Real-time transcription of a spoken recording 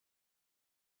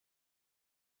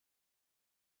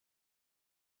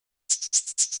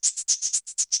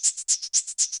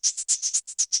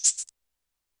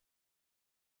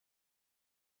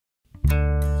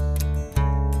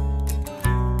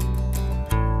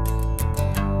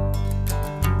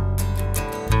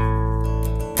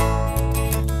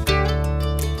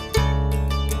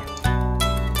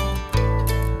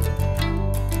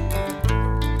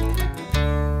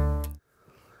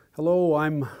Hello,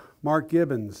 I'm Mark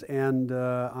Gibbons, and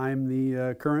I'm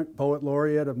the current Poet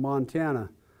Laureate of Montana.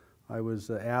 I was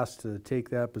asked to take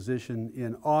that position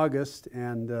in August,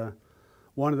 and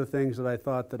one of the things that I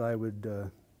thought that I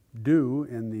would do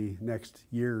in the next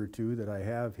year or two that I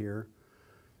have here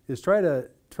is try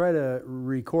to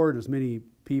record as many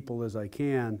people as I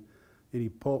can, any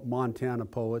Montana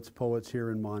poets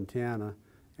here in Montana,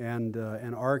 and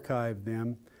archive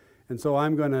them. And so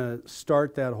I'm going to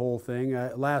start that whole thing.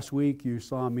 Last week you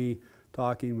saw me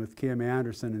talking with Kim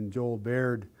Anderson and Joel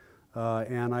Baird,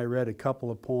 and I read a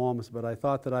couple of poems, but I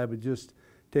thought that I would just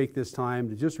take this time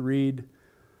to just read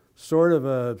sort of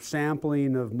a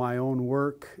sampling of my own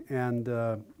work, and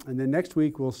then next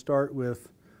week we'll start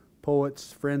with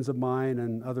poets, friends of mine,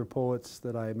 and other poets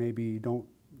that I maybe don't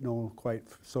know quite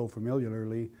so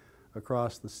familiarly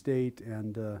across the state,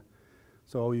 and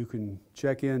so you can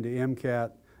check into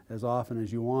MCAT as often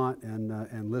as you want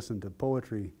and listen to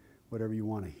poetry, whatever you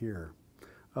want to hear.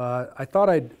 I thought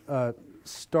I'd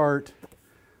start,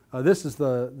 this is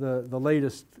the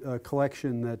latest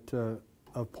collection that,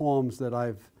 of poems that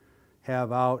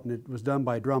have out, and it was done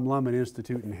by Drumlummon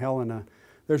Institute in Helena.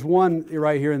 There's one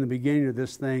right here in the beginning of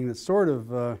this thing that's sort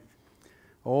of,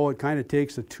 it kind of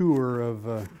takes a tour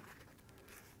of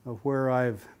where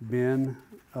I've been,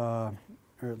 or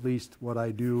at least what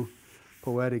I do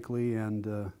poetically,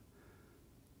 and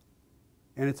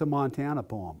it's a Montana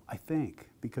poem, I think,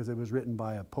 because it was written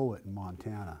by a poet in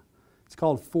Montana. It's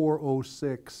called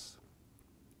 406.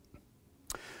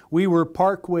 We were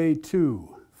Parkway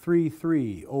 2,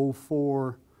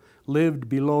 3304, lived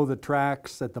below the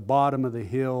tracks at the bottom of the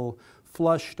hill,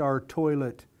 flushed our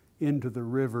toilet into the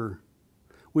river.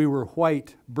 We were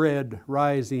white bread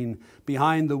rising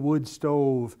behind the wood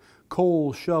stove,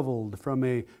 coal shoveled from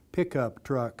a pickup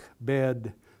truck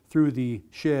bed through the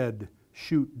shed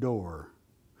chute door.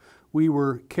 We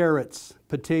were carrots,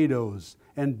 potatoes,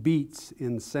 and beets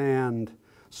in sand,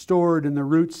 stored in the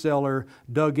root cellar,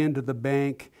 dug into the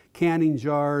bank. Canning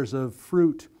jars of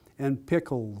fruit and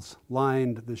pickles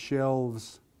lined the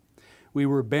shelves. We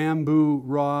were bamboo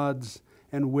rods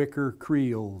and wicker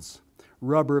creels,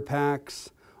 rubber packs,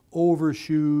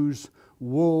 overshoes,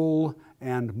 wool,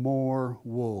 and more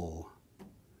wool.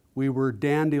 We were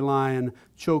dandelion,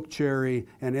 chokecherry,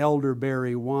 and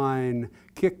elderberry wine,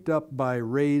 kicked up by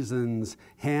raisins,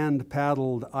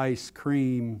 hand-paddled ice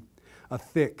cream, a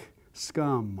thick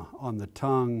scum on the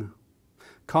tongue.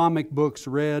 Comic books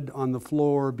read on the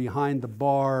floor behind the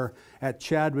bar at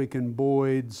Chadwick and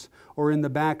Boyd's, or in the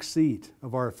back seat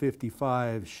of our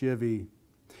 '55 Chevy.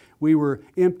 We were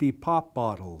empty pop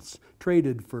bottles,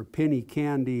 traded for penny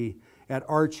candy at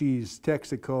Archie's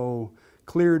Texaco,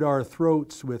 cleared our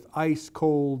throats with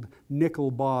ice-cold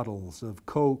nickel bottles of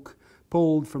Coke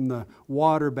pulled from the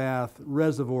water bath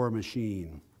reservoir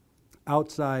machine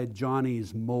outside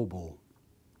Johnny's Mobile.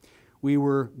 We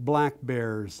were black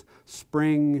bears,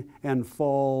 spring and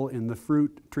fall in the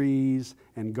fruit trees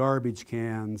and garbage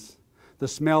cans, the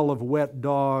smell of wet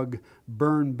dog,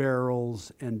 burn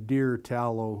barrels, and deer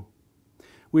tallow.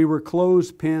 We were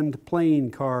clothes-pinned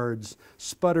playing cards,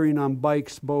 sputtering on bike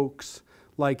spokes,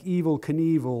 like Evel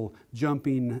Knievel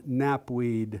jumping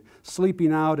knapweed,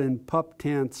 sleeping out in pup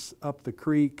tents up the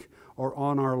creek or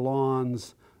on our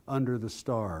lawns under the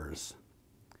stars.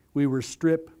 We were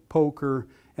strip poker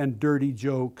and dirty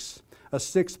jokes, a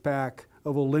six-pack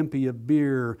of Olympia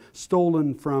beer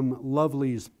stolen from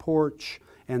Lovely's porch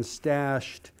and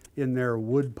stashed in their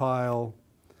woodpile.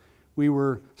 We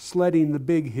were sledding the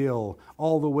big hill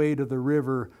all the way to the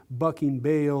river, bucking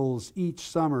bales each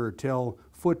summer till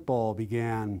football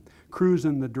began,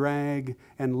 cruising the drag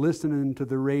and listening to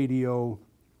the radio,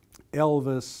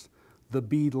 Elvis, the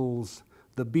Beatles,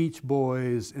 the Beach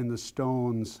Boys and the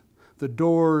Stones, the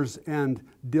Doors and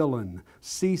Dylan,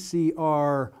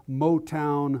 CCR,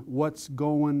 Motown, What's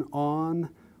Going On,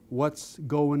 What's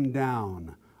Going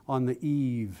Down on the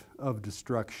eve of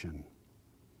destruction.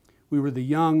 We were the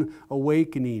young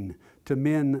awakening to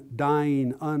men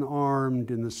dying unarmed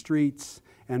in the streets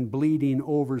and bleeding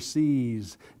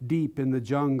overseas, deep in the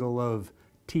jungle of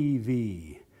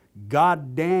TV.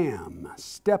 Goddamn,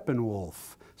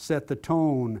 Steppenwolf set the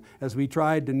tone as we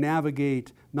tried to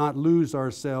navigate, not lose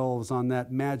ourselves on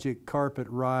that magic carpet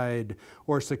ride,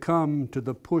 or succumb to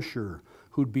the pusher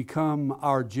who'd become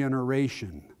our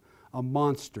generation, a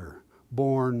monster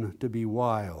born to be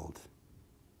wild.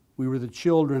 We were the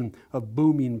children of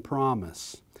booming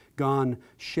promise, gone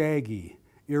shaggy,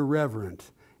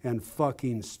 irreverent, and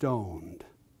fucking stoned.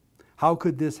 How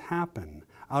could this happen?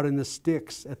 Out in the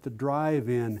sticks at the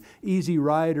drive-in, Easy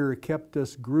Rider kept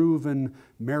us grooving,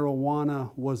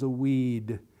 marijuana was a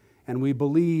weed, And we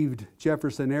believed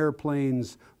Jefferson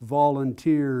Airplane's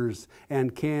volunteers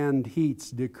and canned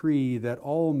heat's decree that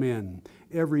all men,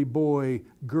 every boy,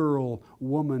 girl,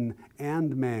 woman,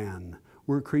 and man,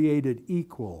 were created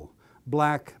equal.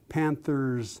 Black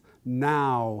Panthers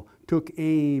now took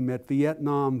aim at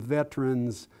Vietnam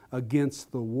veterans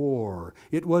against the war.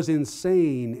 It was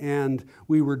insane, and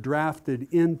we were drafted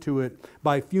into it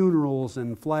by funerals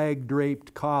and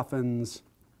flag-draped coffins,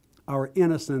 our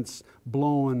innocence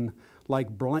blown like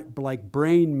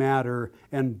brain matter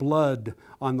and blood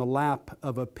on the lap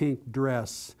of a pink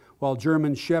dress, while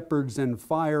German shepherds and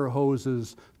fire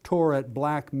hoses tore at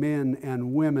black men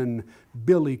and women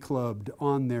billy-clubbed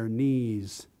on their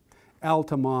knees.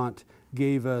 Altamont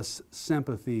gave us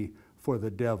sympathy for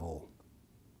the devil.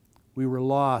 We were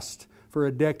lost for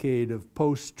a decade of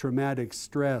post-traumatic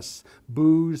stress,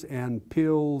 booze and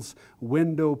pills,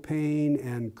 window pane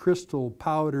and crystal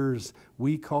powders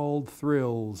we called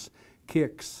thrills.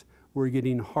 Kicks were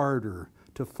getting harder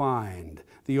to find.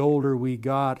 The older we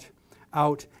got,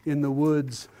 out in the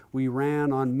woods, we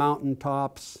ran on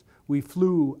mountaintops. We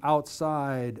flew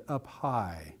outside up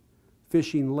high,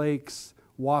 fishing lakes,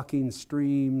 walking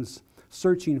streams,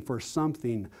 searching for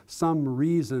something, some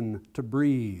reason to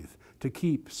breathe, to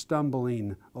keep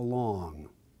stumbling along.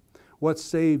 What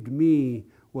saved me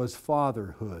was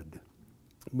fatherhood.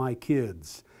 My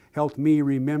kids helped me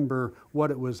remember what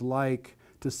it was like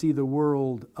to see the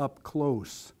world up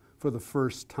close for the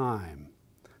first time,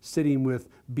 sitting with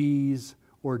bees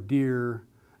or deer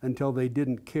until they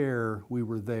didn't care we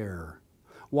were there,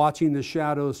 watching the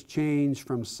shadows change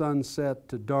from sunset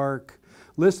to dark,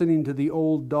 listening to the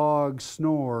old dog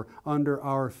snore under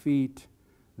our feet,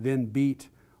 then beat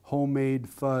homemade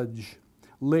fudge,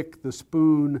 lick the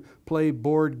spoon, play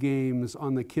board games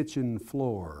on the kitchen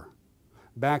floor.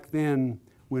 Back then,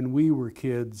 when we were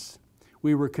kids,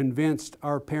 we were convinced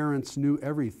our parents knew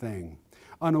everything,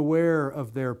 unaware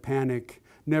of their panic,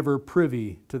 never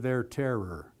privy to their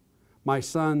terror. My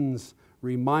sons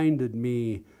reminded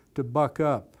me to buck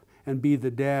up and be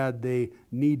the dad they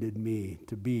needed me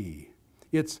to be.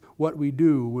 It's what we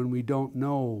do when we don't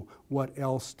know what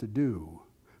else to do.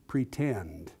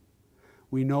 Pretend.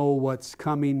 We know what's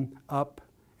coming up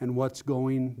and what's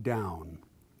going down.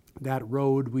 That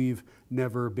road we've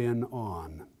never been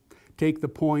on. Take the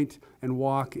point and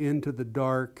walk into the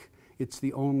dark. It's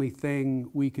the only thing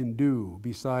we can do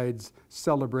besides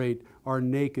celebrate our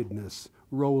nakedness,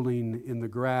 rolling in the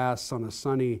grass on a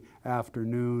sunny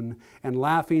afternoon and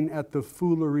laughing at the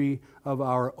foolery of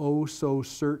our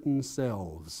oh-so-certain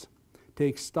selves.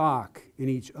 Take stock in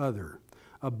each other.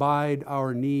 Abide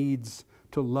our needs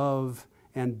to love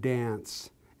and dance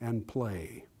and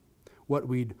play. What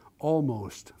we'd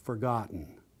almost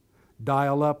forgotten.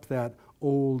 Dial up that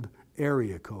old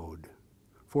area code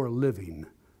for living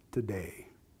today.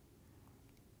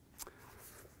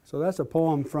 So that's a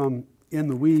poem from In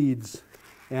the Weeds,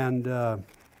 and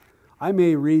I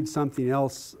may read something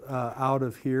else out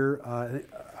of here.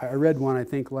 I read one, I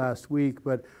think, last week,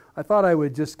 but I thought I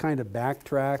would just kind of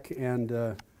backtrack,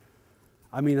 and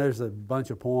I mean, there's a bunch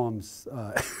of poems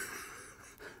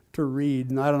to read,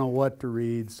 and I don't know what to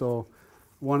read, so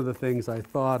one of the things I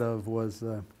thought of was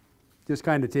just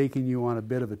kind of taking you on a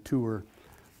bit of a tour.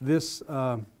 This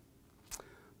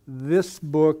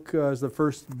book is the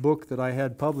first book that I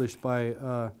had published by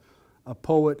a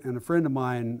poet and a friend of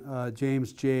mine,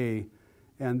 James J.,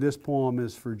 and this poem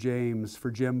is for James,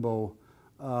 for Jimbo.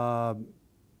 I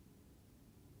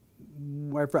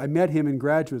met him in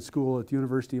graduate school at the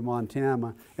University of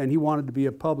Montana, and he wanted to be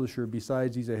a publisher.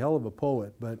 Besides, he's a hell of a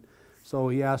poet. But so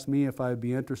he asked me if I'd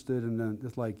be interested, and then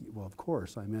it's like, well, of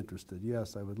course I'm interested.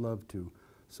 Yes, I would love to.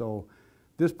 So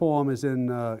this poem is in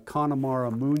Connemara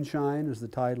Moonshine is the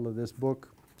title of this book.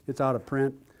 It's out of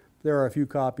print. There are a few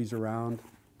copies around.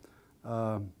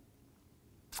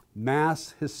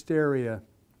 Mass hysteria.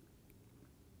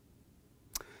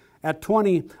 At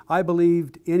 20, I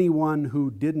believed anyone who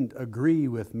didn't agree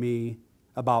with me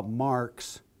about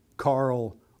Marx,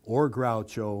 Karl, or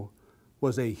Groucho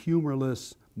was a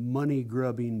humorless,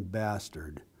 money-grubbing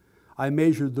bastard. I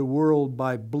measured the world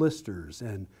by blisters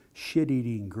and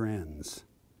shit-eating grins.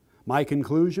 My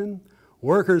conclusion?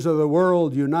 Workers of the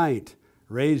world unite.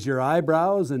 Raise your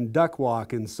eyebrows and duck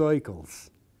walk in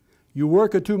circles. You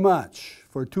work too much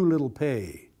for too little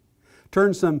pay.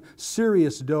 Turn some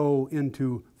serious dough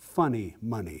into funny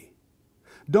money.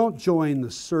 Don't join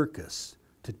the circus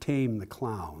to tame the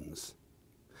clowns.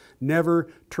 Never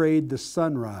trade the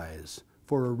sunrise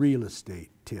for a real estate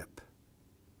tip.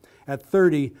 At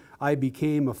 30, I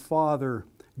became a father,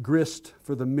 grist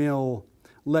for the mill,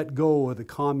 let go of the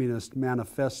Communist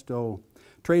Manifesto,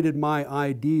 traded my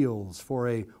ideals for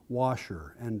a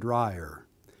washer and dryer,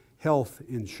 health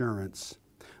insurance,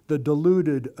 the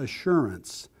diluted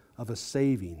assurance of a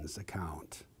savings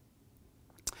account.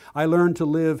 I learned to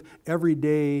live every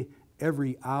day,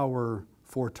 every hour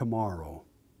for tomorrow.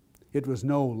 It was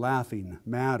no laughing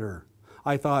matter.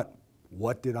 I thought,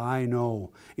 what did I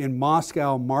know? In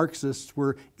Moscow, Marxists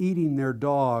were eating their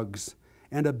dogs,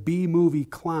 and a B-movie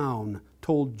clown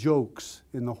told jokes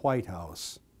in the White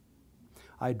House.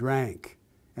 I drank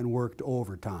and worked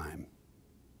overtime.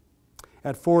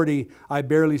 At 40, I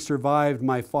barely survived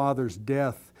my father's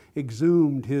death,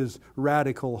 exhumed his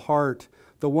radical heart,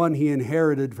 the one he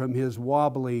inherited from his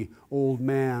wobbly old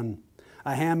man.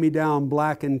 A hand-me-down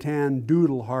black and tan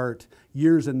doodle heart,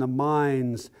 years in the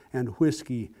mines and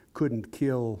whiskey couldn't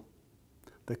kill.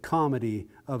 The comedy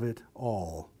of it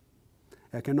all.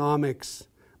 Economics,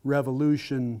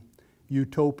 revolution,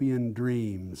 utopian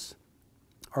dreams.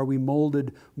 Are we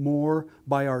molded more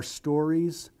by our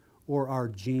stories or our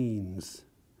genes?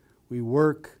 We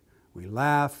work, we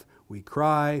laugh, we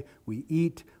cry, we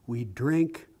eat, we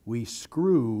drink, we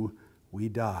screw, we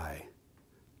die.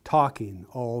 Talking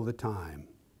all the time.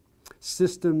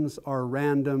 Systems are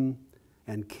random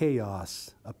and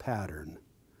chaos a pattern.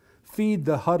 Feed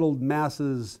the huddled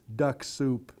masses duck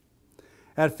soup.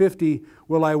 At 50,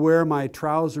 will I wear my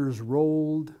trousers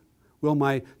rolled? Will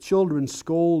my children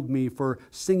scold me for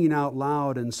singing out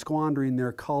loud and squandering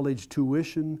their college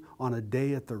tuition on a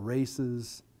day at the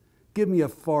races? Give me a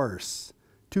farce,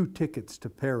 2 tickets to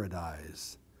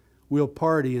paradise. We'll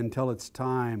party until it's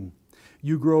time.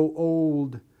 You grow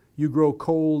old, you grow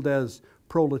cold as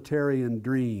proletarian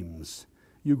dreams.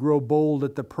 You grow bold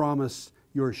at the promise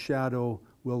your shadow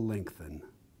will lengthen.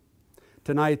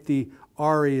 Tonight the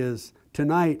arias,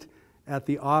 tonight at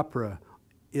the opera,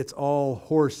 it's all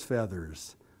horse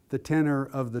feathers. The tenor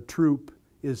of the troupe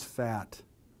is fat.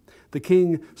 The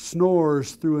king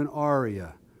snores through an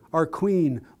aria. Our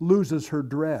queen loses her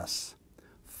dress.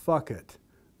 Fuck it,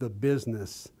 the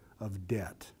business of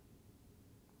debt.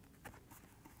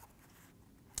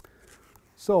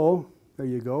 So, there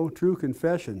you go, true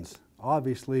confessions.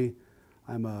 Obviously,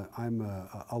 I'm a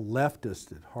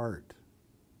leftist at heart.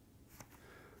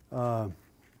 I'll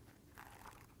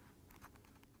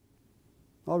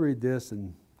read this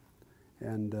and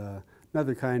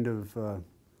another kind of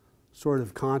sort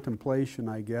of contemplation,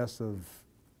 I guess,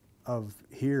 of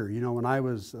here. You know, when I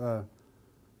was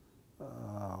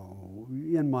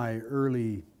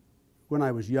when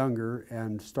I was younger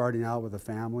and starting out with a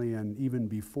family, and even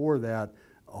before that,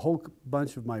 a whole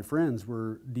bunch of my friends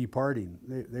were departing.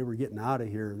 They were getting out of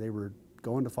here. They were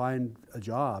going to find a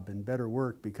job and better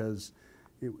work because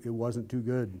it wasn't too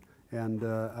good. And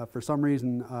for some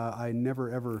reason, I never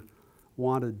ever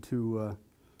wanted to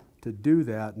do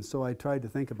that. And so I tried to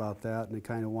think about that, and it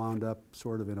kind of wound up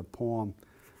sort of in a poem.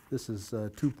 This is a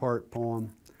 2-part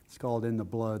poem. It's called In the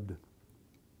Blood.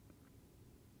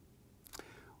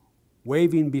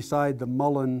 Waving beside the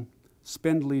mullein,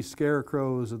 spindly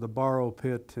scarecrows of the borrow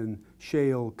pit and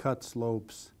shale cut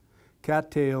slopes,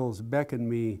 cattails beckon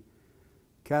me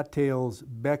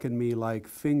like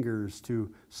fingers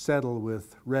to settle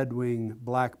with red-winged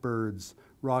blackbirds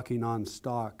rocking on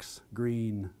stalks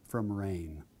green from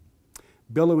rain.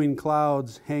 Billowing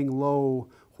clouds hang low,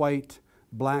 white,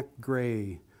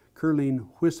 black-gray, curling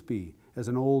wispy as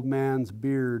an old man's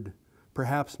beard,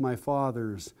 perhaps my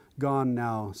father's, gone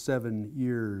now 7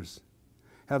 years.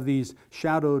 Have these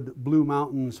shadowed blue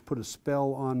mountains put a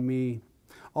spell on me?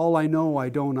 All I know I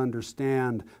don't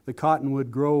understand, the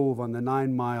cottonwood grove on the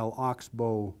 9-mile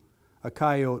oxbow, a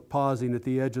coyote pausing at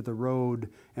the edge of the road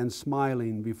and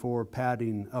smiling before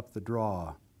padding up the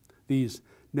draw. These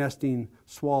nesting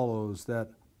swallows that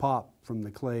pop from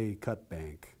the clay cut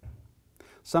bank.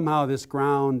 Somehow this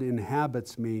ground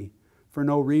inhabits me. For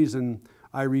no reason,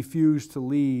 I refuse to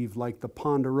leave like the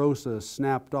ponderosa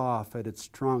snapped off at its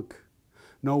trunk.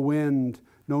 No wind,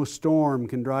 no storm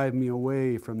can drive me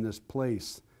away from this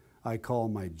place I call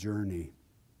my journey.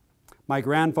 My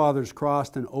grandfathers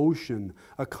crossed an ocean,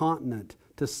 a continent,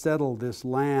 to settle this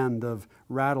land of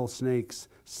rattlesnakes,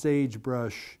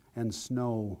 sagebrush, and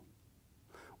snow.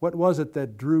 What was it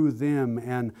that drew them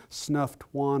and snuffed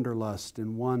wanderlust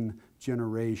in one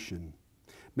generation?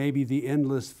 Maybe the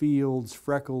endless fields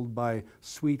freckled by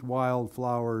sweet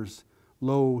wildflowers,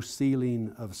 low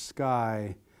ceiling of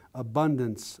sky,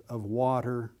 abundance of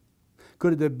water.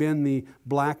 Could it have been the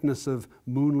blackness of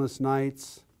moonless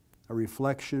nights, a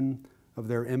reflection of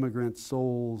their immigrant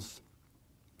souls?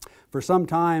 For some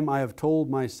time I have told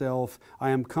myself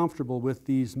I am comfortable with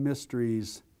these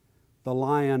mysteries. The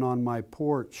lion on my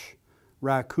porch,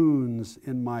 raccoons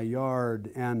in my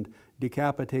yard, and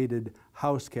decapitated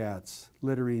house cats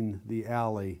littering the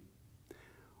alley.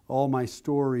 All my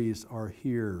stories are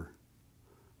here.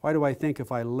 Why do I think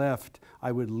if I left,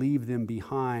 I would leave them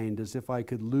behind, as if I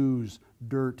could lose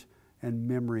dirt and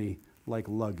memory like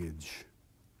luggage?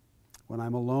 When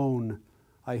I'm alone,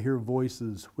 I hear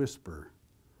voices whisper.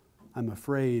 I'm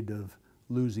afraid of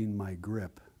losing my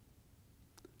grip.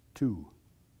 2.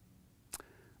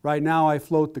 Right now I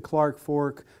float the Clark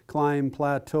Fork, climb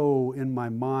plateau in my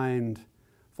mind,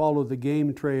 follow the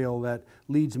game trail that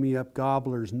leads me up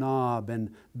Gobbler's Knob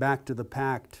and back to the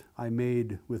pact I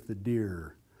made with the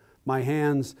deer. My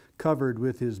hands covered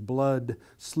with his blood,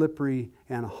 slippery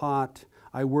and hot,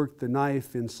 I worked the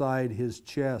knife inside his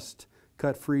chest,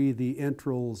 cut free the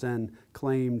entrails and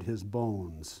claimed his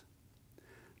bones.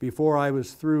 Before I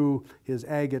was through, his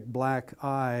agate black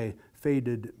eye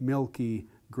faded milky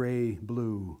gray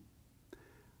blue.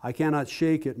 I cannot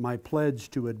shake it, my pledge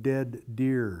to a dead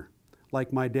deer.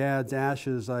 Like my dad's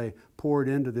ashes I poured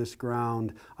into this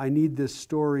ground. I need this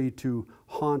story to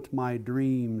haunt my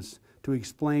dreams, to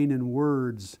explain in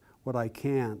words what I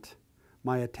can't,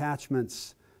 my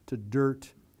attachments to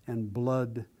dirt and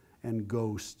blood and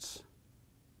ghosts.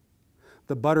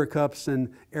 The buttercups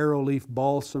and arrowleaf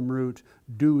balsam root,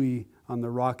 dewy on the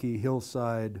rocky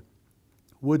hillside,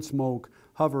 wood smoke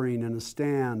hovering in a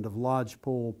stand of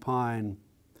lodgepole pine,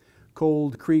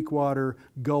 cold creek water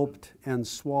gulped and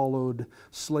swallowed,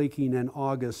 slaking an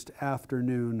August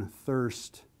afternoon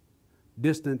thirst,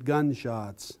 distant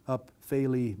gunshots up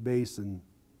Faley Basin,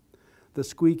 the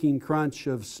squeaking crunch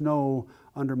of snow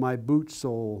under my boot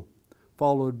sole,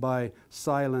 followed by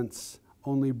silence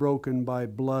only broken by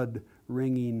blood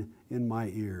ringing in my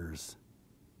ears.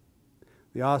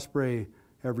 The osprey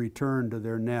have returned to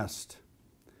their nest.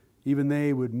 Even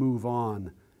they would move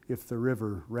on if the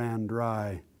river ran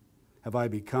dry. Have I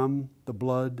become the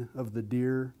blood of the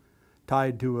deer,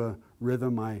 tied to a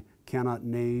rhythm I cannot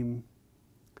name?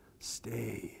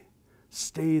 Stay,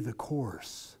 stay the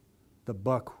course, the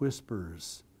buck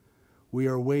whispers. We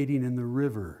are waiting in the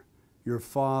river, your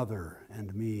father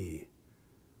and me.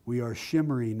 We are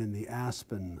shimmering in the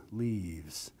aspen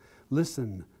leaves.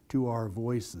 Listen to our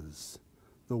voices,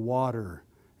 the water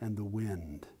and the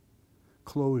wind.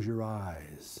 Close your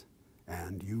eyes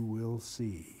and you will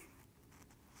see.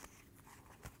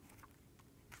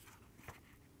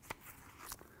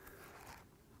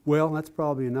 Well, that's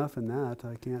probably enough in that.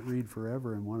 I can't read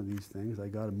forever in one of these things. I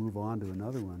got to move on to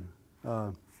another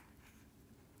one.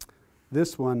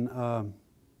 This one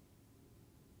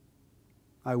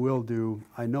I will do.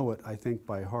 I know it, I think,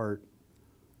 by heart.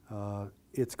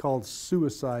 It's called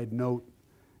Suicide Note,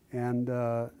 and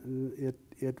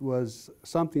it was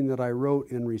something that I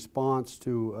wrote in response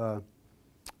to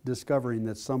discovering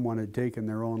that someone had taken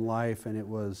their own life, and it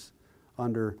was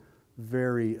under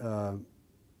very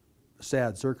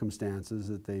sad circumstances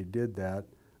that they did that.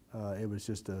 It was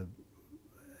just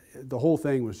the whole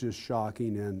thing was just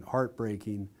shocking and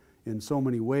heartbreaking in so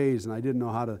many ways, and I didn't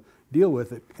know how to deal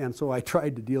with it, and so I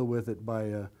tried to deal with it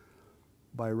by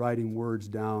writing words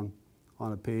down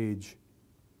on a page.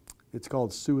 It's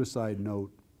called Suicide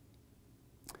Note.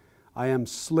 I am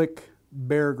slick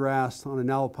bear grass on an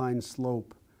alpine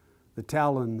slope, the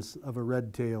talons of a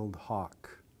red-tailed hawk.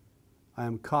 I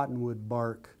am cottonwood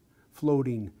bark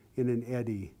floating in an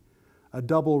eddy, a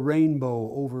double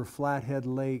rainbow over Flathead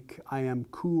Lake. I am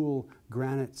cool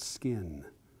granite skin,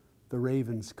 the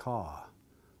raven's caw,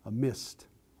 a mist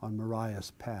on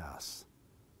Marias Pass.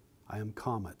 I am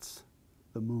comets,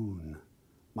 the moon,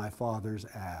 my father's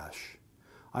ash.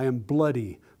 I am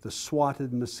bloody, the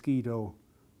swatted mosquito.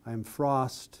 I am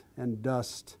frost and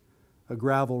dust, a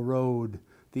gravel road,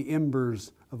 the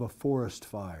embers of a forest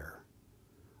fire.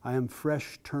 I am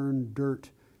fresh-turned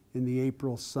dirt in the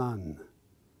April sun.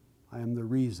 I am the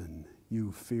reason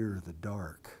you fear the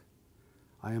dark.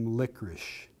 I am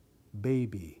licorice,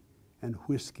 baby, and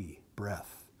whiskey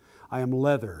breath. I am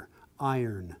leather,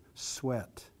 iron,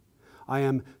 sweat. I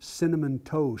am cinnamon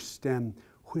toast and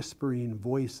whispering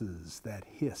voices that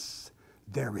hiss,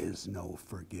 there is no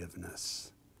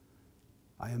forgiveness.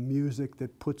 I am music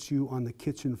that puts you on the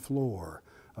kitchen floor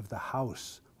of the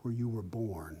house where you were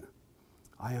born.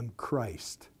 I am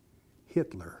Christ,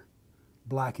 Hitler,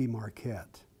 Blackie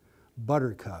Marquette,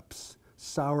 buttercups,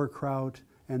 sauerkraut,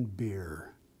 and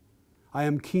beer. I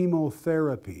am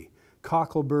chemotherapy,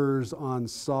 cockleburs on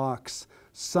socks,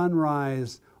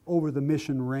 sunrise over the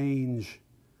Mission Range.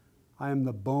 I am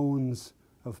the bones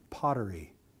of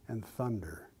pottery and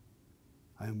thunder.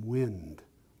 I am wind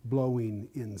blowing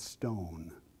in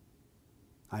stone.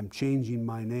 I'm changing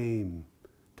my name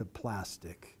to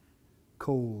plastic,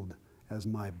 cold as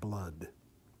my blood,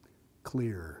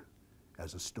 clear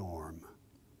as a storm.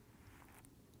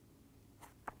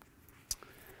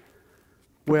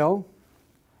 Well,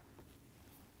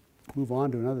 move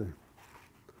on to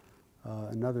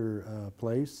another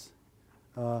place.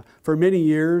 For many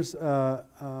years,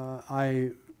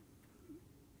 I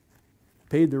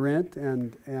paid the rent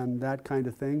and that kind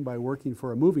of thing by working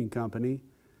for a moving company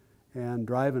and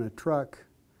driving a truck.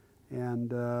 And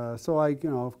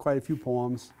so quite a few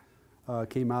poems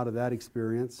came out of that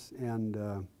experience,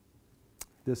 and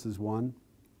this is one.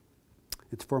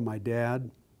 It's for my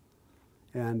dad,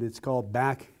 and it's called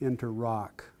Back into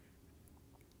Rock.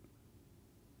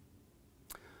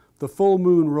 The full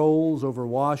moon rolls over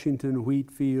Washington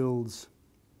wheat fields,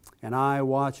 an eye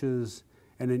watches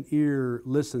and an ear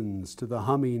listens to the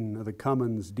humming of the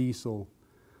Cummins diesel.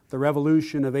 The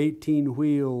revolution of 18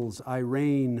 wheels, I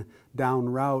rein down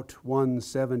Route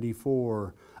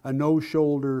 174, a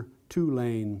no-shoulder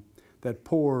two-lane that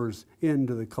pours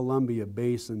into the Columbia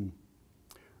Basin.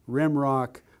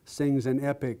 Rimrock sings an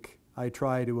epic I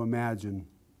try to imagine.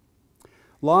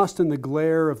 Lost in the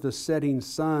glare of the setting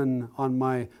sun on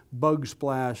my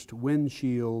bug-splashed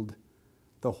windshield,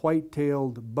 the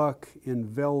white-tailed buck in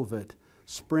velvet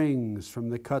springs from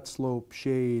the cut-slope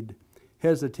shade,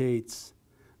 hesitates,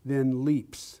 then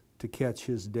leaps to catch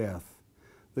his death,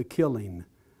 the killing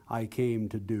I came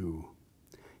to do.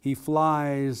 He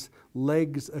flies,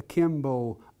 legs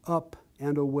akimbo, up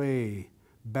and away,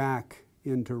 back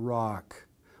into rock,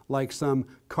 like some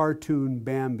cartoon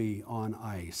Bambi on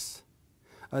ice.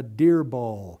 A deer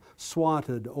ball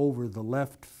swatted over the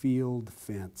left field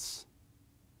fence.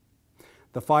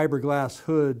 The fiberglass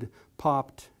hood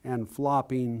popped and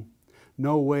flopping,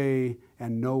 no way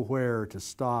and nowhere to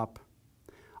stop.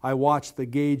 I watch the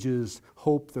gauges,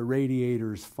 hope the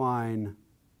radiator's fine.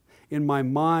 In my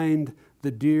mind,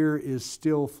 the deer is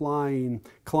still flying,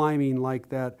 climbing like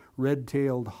that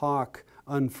red-tailed hawk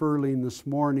unfurling this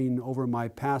morning over my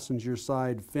passenger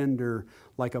side fender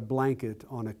like a blanket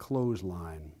on a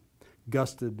clothesline,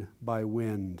 gusted by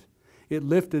wind. It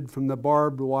lifted from the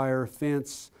barbed wire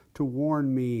fence to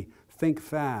warn me, think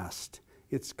fast,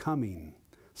 it's coming.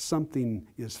 Something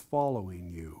is following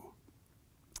you.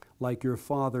 Like your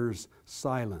father's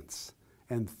silence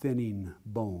and thinning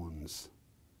bones.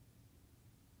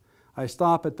 I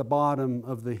stop at the bottom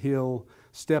of the hill,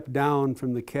 step down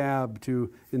from the cab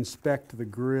to inspect the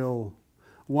grill.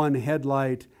 One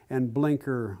headlight and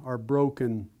blinker are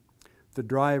broken. The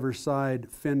driver's side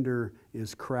fender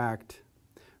is cracked.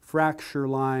 Fracture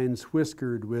lines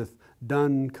whiskered with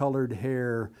dun-colored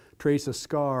hair trace a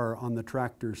scar on the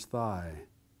tractor's thigh.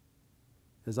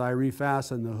 As I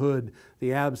refasten the hood,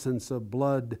 the absence of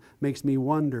blood makes me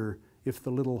wonder if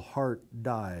the little heart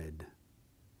died.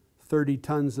 30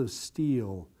 tons of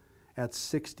steel at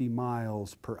 60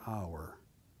 miles per hour.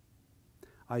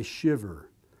 I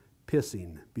shiver,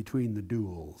 pissing between the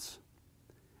duels,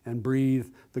 and breathe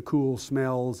the cool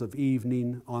smells of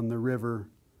evening on the river,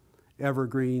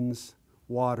 evergreens,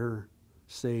 water,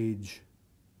 sage.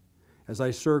 As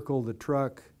I circle the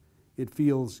truck, it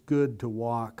feels good to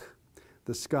walk.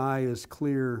 The sky is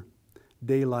clear,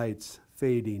 daylight's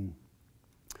fading.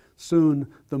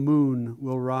 Soon the moon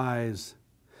will rise.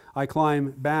 I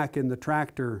climb back in the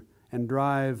tractor and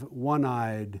drive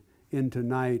one-eyed into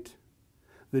night.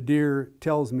 The deer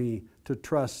tells me to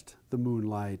trust the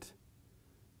moonlight.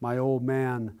 My old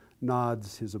man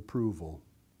nods his approval.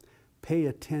 Pay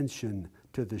attention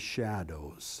to the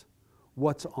shadows,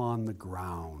 what's on the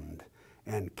ground,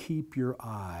 and keep your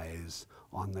eyes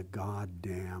on the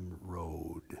goddamn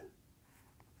road.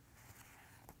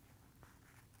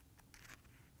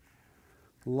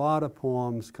 A lot of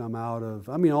poems come out of,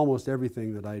 almost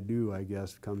everything that I do, I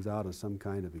guess, comes out of some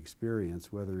kind of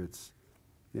experience, whether it's,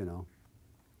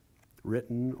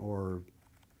 written or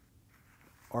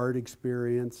art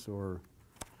experience or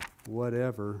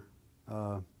whatever.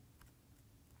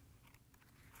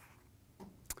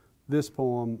 This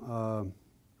poem,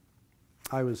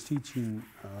 I was teaching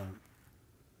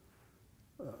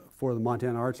for the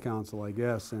Montana Arts Council, I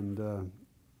guess, and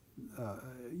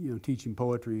teaching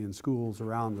poetry in schools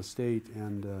around the state,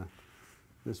 and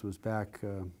this was back,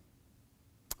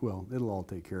 it'll all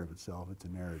take care of itself. It's a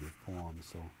narrative poem,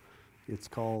 so it's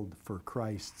called For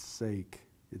Christ's Sake.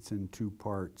 It's in 2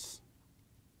 parts.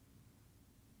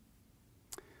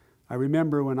 I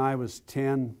remember when I was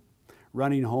 10,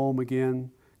 running home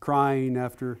again, crying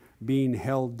after being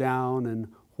held down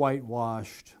and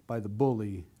whitewashed by the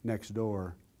bully next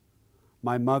door.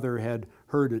 My mother had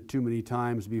heard it too many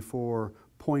times before,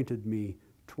 pointed me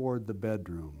toward the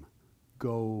bedroom.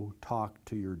 Go talk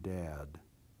to your dad.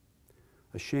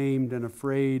 Ashamed and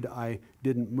afraid, I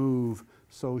didn't move,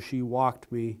 so she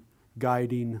walked me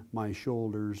guiding my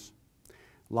shoulders.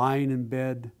 Lying in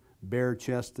bed,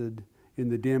 bare-chested, in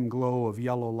the dim glow of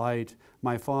yellow light,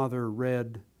 my father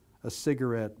read, a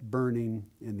cigarette burning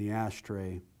in the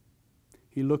ashtray.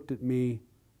 He looked at me,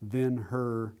 then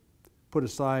her, put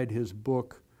aside his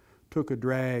book, took a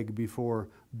drag before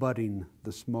butting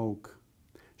the smoke.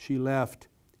 She left,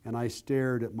 and I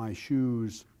stared at my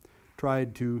shoes,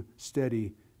 tried to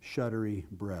steady shuddery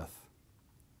breath.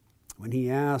 When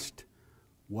he asked,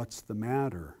 "What's the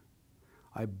matter?"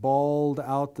 I bawled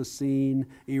out the scene,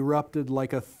 erupted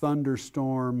like a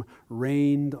thunderstorm,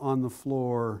 rained on the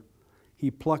floor.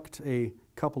 He plucked a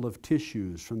couple of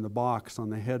tissues from the box on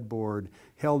the headboard,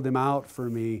 held them out for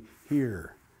me.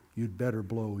 "Here, you'd better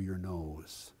blow your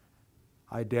nose."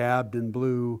 I dabbed and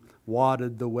blew,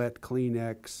 wadded the wet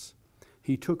Kleenex.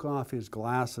 He took off his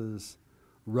glasses,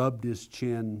 rubbed his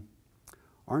chin.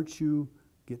 "Aren't you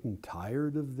getting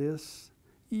tired of this?"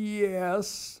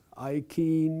 "Yes," I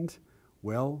keened.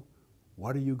 "Well,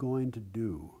 what are you going to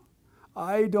do?"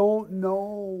 "I don't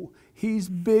know. He's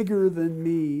bigger than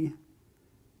me."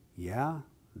 "Yeah,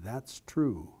 that's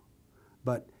true.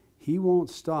 But he won't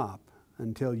stop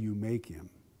until you make him.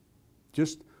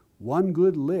 Just one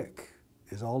good lick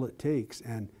is all it takes,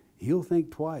 and he'll think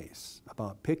twice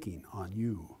about picking on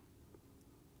you."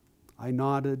 I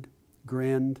nodded,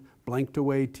 grinned, blinked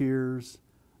away tears.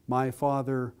 My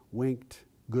father winked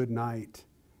good night,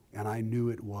 and I knew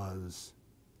it was.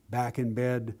 Back in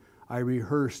bed, I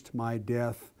rehearsed my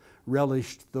death,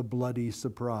 relished the bloody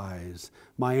surprise,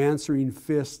 my answering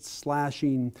fists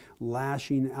slashing,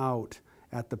 lashing out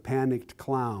at the panicked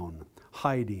clown,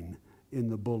 hiding in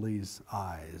the bully's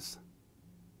eyes.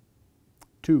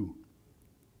 2.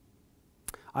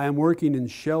 I am working in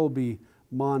Shelby,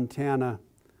 Montana,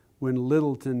 when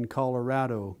Littleton,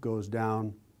 Colorado goes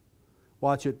down.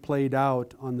 Watch it played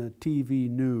out on the TV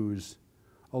news,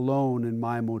 alone in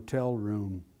my motel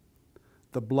room.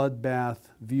 The bloodbath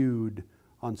viewed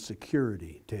on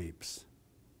security tapes.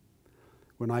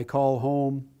 When I call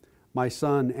home, my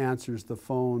son answers the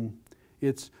phone.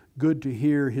 It's good to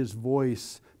hear his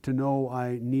voice, to know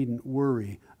I needn't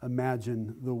worry,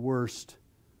 imagine the worst,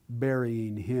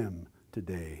 burying him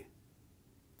today.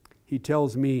 He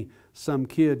tells me some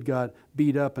kid got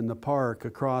beat up in the park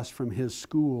across from his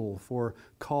school for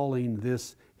calling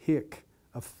this hick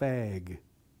a fag.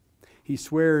 He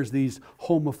swears these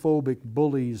homophobic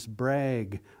bullies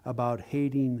brag about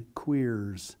hating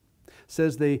queers.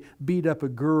 Says they beat up a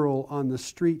girl on the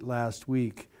street last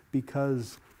week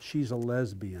because she's a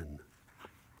lesbian.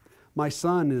 My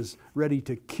son is ready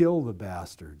to kill the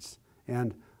bastards,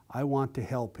 and I want to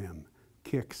help him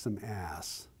kick some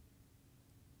ass.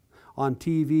 On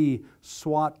TV,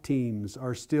 SWAT teams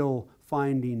are still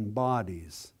finding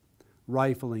bodies,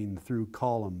 rifling through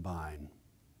Columbine.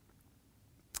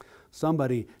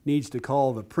 Somebody needs to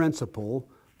call the principal,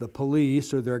 the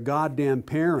police, or their goddamn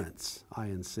parents, I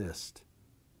insist.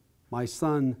 My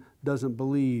son doesn't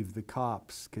believe the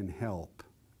cops can help.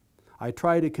 I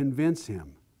try to convince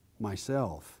him,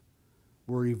 myself.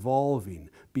 We're evolving,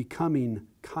 becoming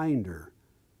kinder,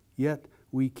 yet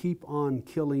we keep on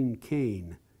killing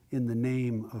Cain in the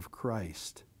name of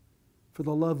Christ. For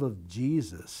the love of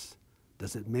Jesus,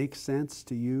 does it make sense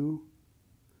to you?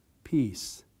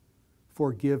 Peace,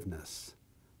 forgiveness,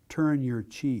 turn your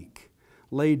cheek,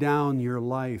 lay down your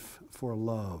life for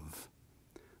love.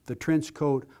 The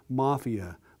trenchcoat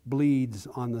mafia bleeds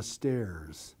on the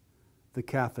stairs, the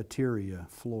cafeteria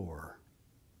floor.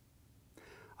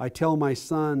 I tell my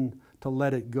son to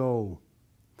let it go.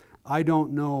 I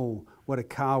don't know what a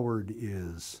coward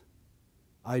is.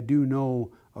 I do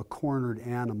know a cornered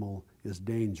animal is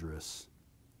dangerous.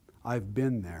 I've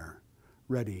been there,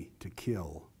 ready to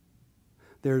kill.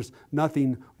 There's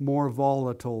nothing more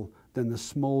volatile than the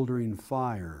smoldering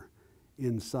fire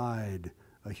inside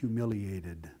a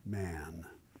humiliated man.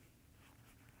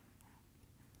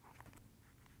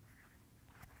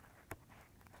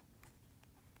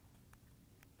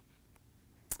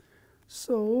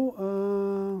 So,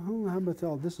 how about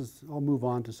I'll move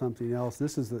on to something else.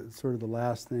 This is sort of the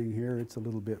last thing here. It's a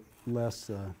little bit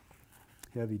less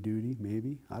heavy duty,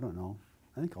 maybe. I don't know.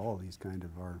 I think all of these kind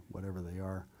of are, whatever they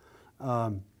are.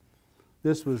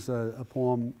 This was a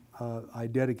poem I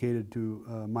dedicated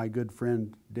to my good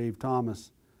friend Dave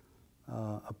Thomas,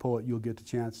 a poet you'll get the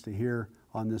chance to hear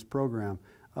on this program.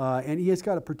 And he has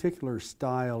got a particular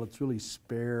style. It's really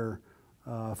spare.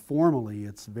 Formally,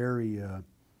 it's very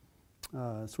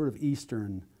sort of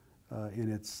Eastern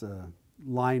in its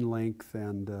line length.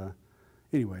 And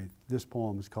anyway, this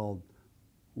poem is called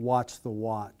 "Watch the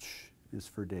Watch," is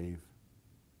for Dave.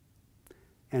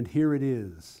 And here it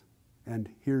is, and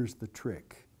here's the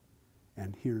trick.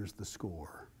 and here's the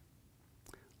score.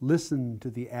 Listen to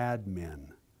the admin,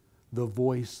 the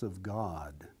voice of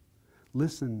God.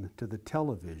 Listen to the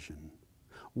television.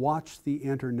 Watch the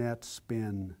internet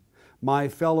spin. My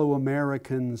fellow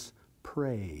Americans,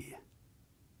 pray.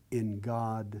 In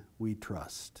God we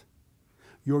trust.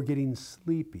 You're getting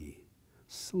sleepy,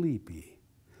 sleepy.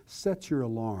 Set your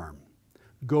alarm.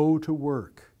 Go to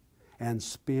work and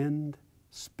spend,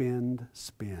 spend,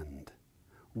 spend.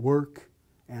 Work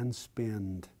and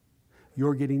spend.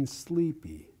 You're getting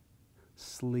sleepy,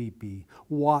 sleepy.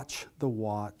 Watch the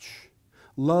watch.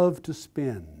 Love to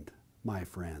spend, my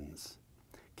friends.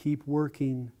 Keep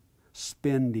working,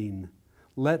 spending.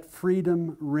 Let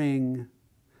freedom ring.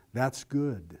 That's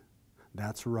good.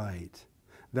 That's right.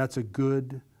 That's a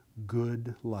good,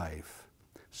 good life.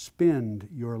 Spend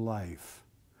your life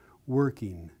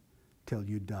working till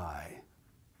you die.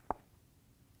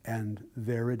 And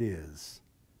there it is.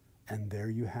 And there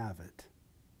you have it.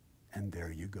 And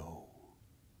there you go.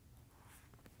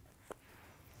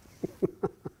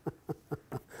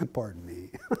 Pardon me.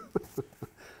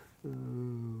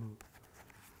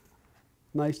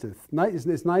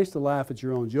 It's nice to laugh at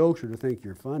your own jokes or to think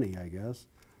you're funny, I guess.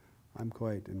 I'm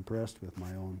quite impressed with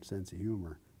my own sense of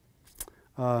humor.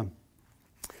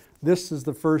 This is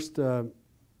the first a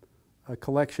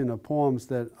collection of poems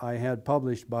that I had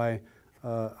published by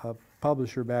a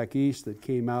publisher back east that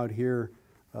came out here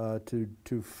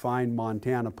to find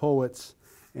Montana poets.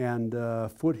 And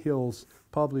Foothills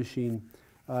Publishing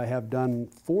have done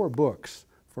 4 books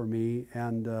for me,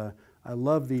 and I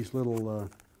love these little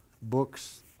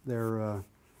books. They're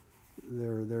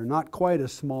not quite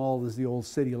as small as the old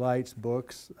City Lights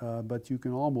books, but you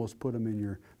can almost put them in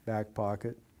your back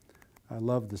pocket. I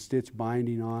love the stitch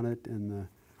binding on it, and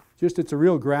it's a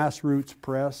real grassroots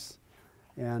press.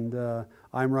 And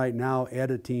I'm right now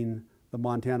editing the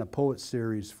Montana Poet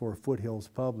Series for Foothills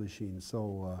Publishing,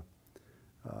 so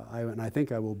I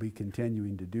think I will be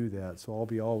continuing to do that. So I'll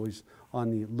be always on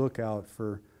the lookout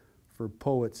for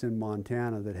poets in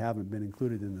Montana that haven't been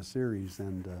included in the series,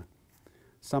 and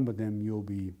some of them you'll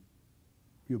get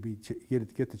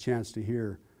the chance to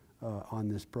hear on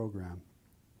this program.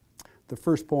 The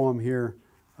first poem here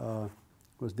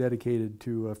was dedicated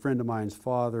to a friend of mine's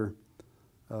father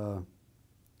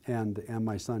and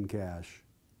my son Cash.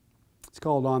 It's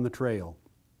called On the Trail.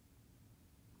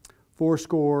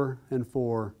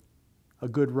 84, a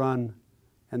good run,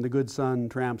 and the good sun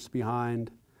tramps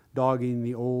behind, dogging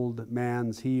the old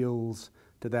man's heels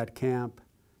to that camp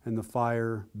and the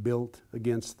fire built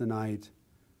against the night,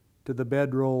 to the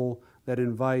bedroll that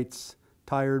invites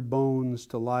tired bones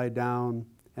to lie down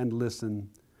and listen,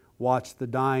 watch the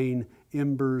dying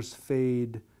embers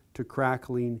fade to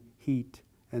crackling heat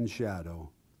and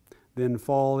shadow, then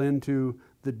fall into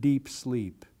the deep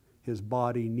sleep his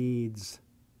body needs,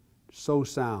 so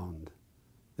sound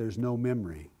there's no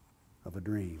memory of a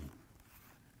dream.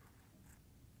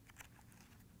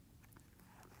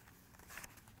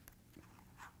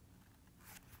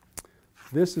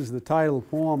 This is the title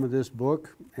poem of this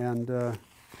book, and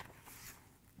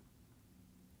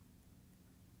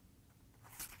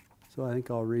so I think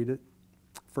I'll read it.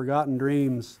 Forgotten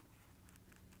Dreams.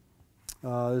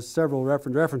 There's several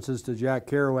references to Jack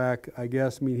Kerouac, I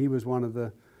guess. I mean, he was one of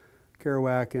the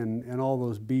Kerouac and all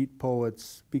those beat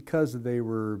poets, because they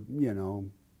were,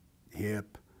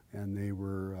 hip, and they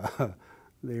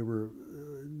were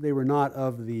not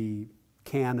of the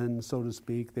canon, so to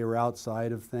speak. They were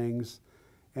outside of things,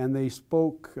 and they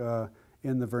spoke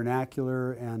in the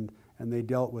vernacular, and they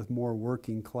dealt with more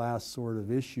working class sort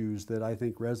of issues that I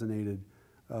think resonated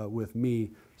with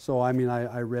me. So I mean,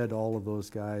 I read all of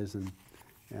those guys,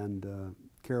 and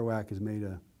Kerouac has made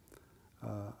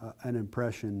an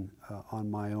impression on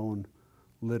my own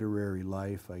literary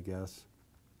life, I guess.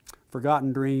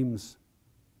 Forgotten Dreams.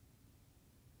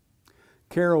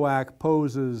 Kerouac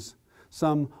poses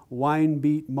some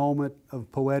wine-beat moment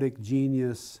of poetic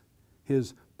genius,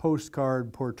 his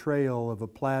postcard portrayal of a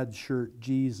plaid shirt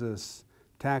Jesus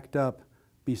tacked up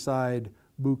beside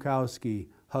Bukowski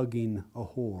hugging a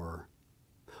whore.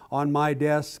 On my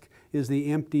desk is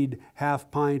the emptied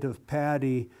half-pint of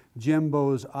Paddy,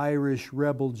 Jimbo's Irish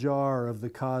rebel jar of the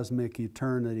cosmic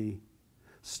eternity,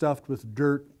 stuffed with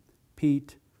dirt,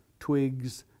 peat,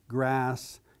 twigs,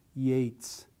 grass,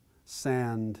 Yeats,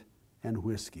 sand, and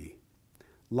whiskey.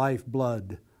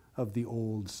 Lifeblood of the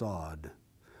old sod,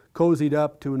 cozied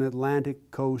up to an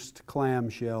Atlantic coast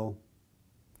clamshell.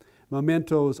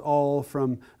 Mementos all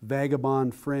from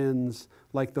vagabond friends,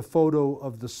 like the photo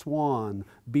of the swan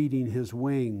beating his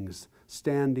wings,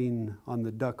 standing on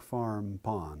the duck farm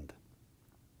pond.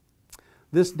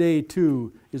 This day,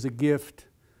 too, is a gift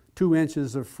 2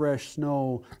 inches of fresh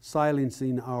snow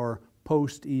silencing our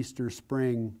post-Easter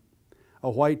spring.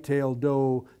 A white-tailed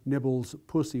doe nibbles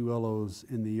pussy willows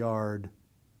in the yard.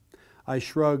 I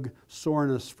shrug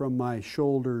soreness from my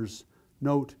shoulders,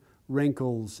 note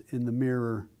wrinkles in the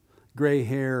mirror, gray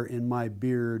hair in my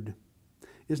beard.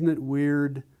 Isn't it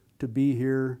weird to be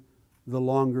here the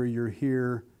longer you're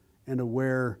here and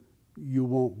aware you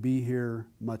won't be here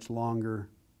much longer?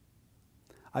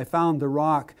 I found the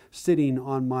rock sitting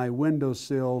on my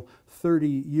windowsill 30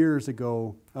 years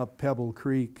ago up Pebble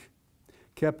Creek.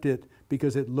 Kept it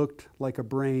because it looked like a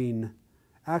brain,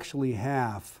 actually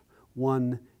half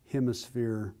one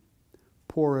hemisphere,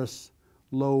 porous,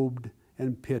 lobed,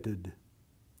 and pitted.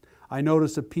 I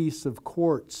notice a piece of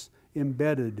quartz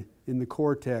embedded in the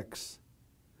cortex,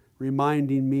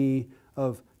 reminding me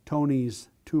of Tony's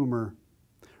tumor.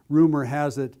 Rumor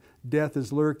has it death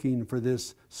is lurking for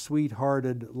this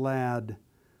sweet-hearted lad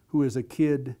who is a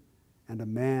kid and a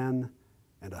man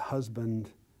and a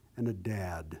husband and a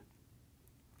dad.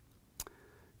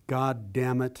 God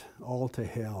damn it, all to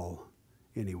hell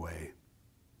anyway.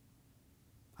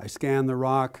 I scan the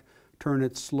rock, turn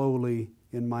it slowly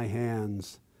in my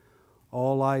hands.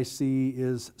 All I see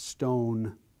is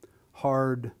stone,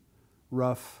 hard,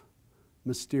 rough,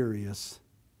 mysterious,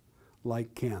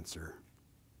 like cancer.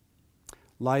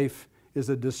 Life is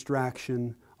a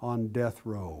distraction on death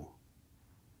row.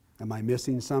 Am I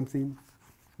missing something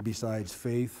besides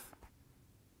faith?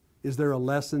 Is there a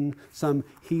lesson, some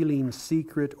healing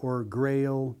secret or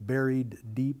grail buried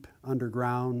deep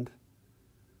underground?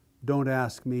 Don't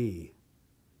ask me.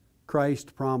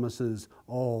 Christ promises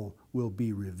all will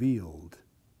be revealed.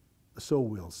 So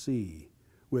we'll see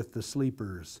with the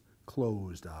sleeper's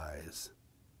closed eyes,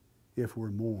 if we're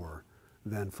more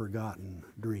than forgotten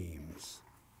dreams.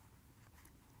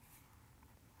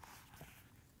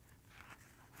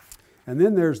 And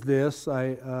then there's this.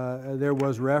 There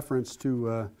was reference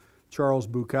to Charles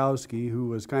Bukowski, who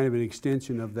was kind of an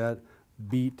extension of that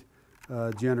beat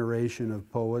generation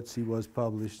of poets. He was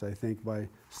published, I think, by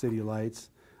City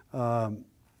Lights.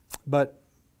 But,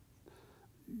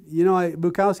 you know,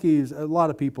 Bukowski, a lot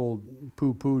of people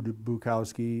poo-pooed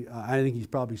Bukowski. I think he's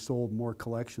probably sold more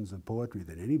collections of poetry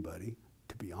than anybody,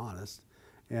 to be honest.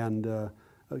 And,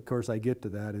 of course, I get to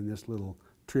that in this little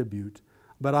tribute.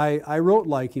 But I wrote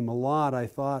like him a lot, I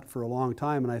thought, for a long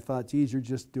time, and I thought, geez, you're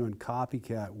just doing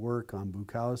copycat work on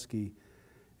Bukowski.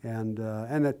 And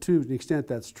that, to an extent,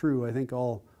 that's true. I think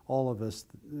all of us,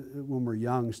 when we're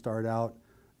young, start out,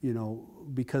 you know,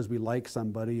 because we like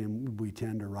somebody and we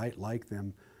tend to write like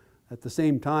them. At the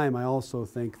same time, I also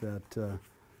think that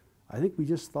I think we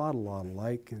just thought a lot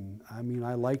alike. And I mean,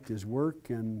 I liked his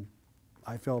work, and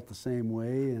I felt the same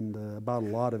way, and about a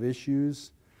lot of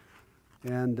issues.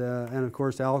 And of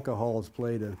course, alcohol has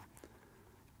played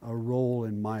a role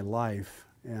in my life,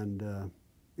 and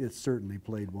it certainly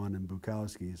played one in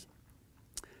Bukowski's.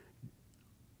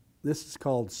 This is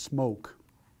called Smoke,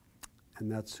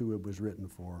 and that's who it was written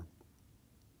for.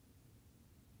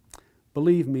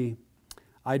 Believe me,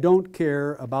 I don't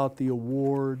care about the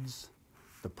awards,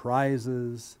 the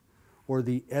prizes, or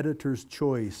the editor's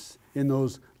choice in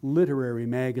those literary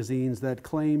magazines that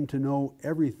claim to know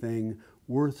everything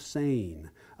worth saying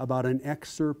about an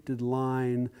excerpted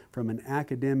line from an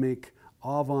academic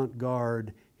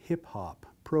avant-garde hip-hop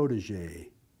protege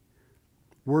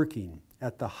working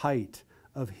at the height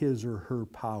of his or her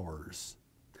powers.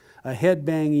 A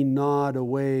head-banging nod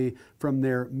away from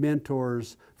their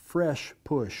mentor's fresh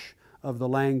push of the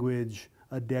language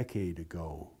a decade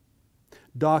ago,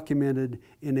 documented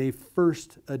in a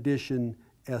first edition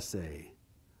essay.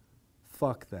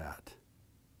 Fuck that.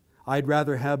 I'd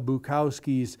rather have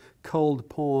Bukowski's culled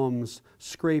poems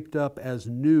scraped up as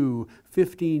new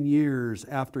 15 years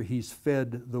after he's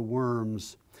fed the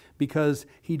worms, because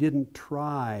he didn't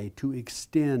try to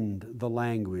extend the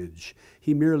language.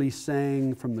 He merely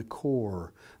sang from the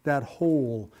core, that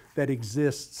hole that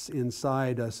exists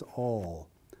inside us all,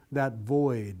 that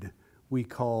void we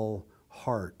call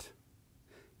heart.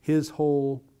 His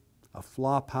hole, a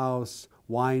flophouse,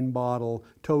 wine bottle,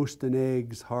 toast and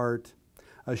eggs heart,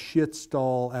 a shit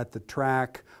stall at the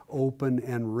track, open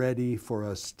and ready for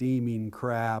a steaming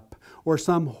crap, or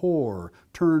some whore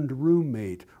turned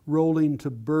roommate rolling to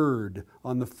bird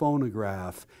on the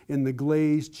phonograph in the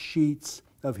glazed sheets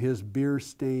of his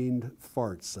beer-stained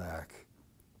fart sack.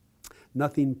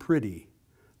 Nothing pretty,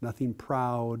 nothing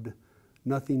proud,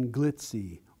 nothing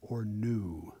glitzy or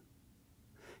new.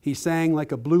 He sang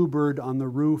like a bluebird on the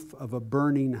roof of a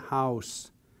burning house,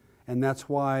 and that's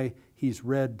why he's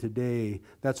read today.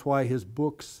 That's why his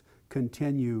books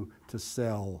continue to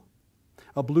sell.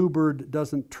 A bluebird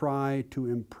doesn't try to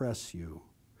impress you.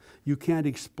 You can't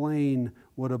explain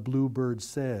what a bluebird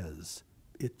says.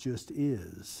 It just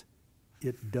is.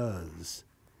 It does.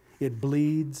 It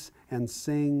bleeds and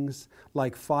sings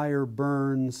like fire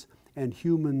burns, and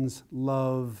humans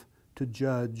love to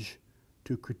judge,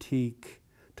 to critique,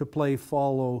 to play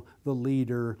follow the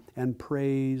leader and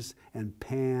praise and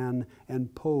pan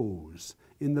and pose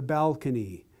in the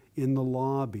balcony, in the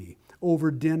lobby,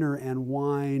 over dinner and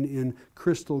wine in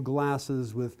crystal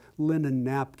glasses with linen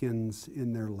napkins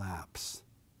in their laps.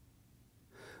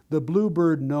 The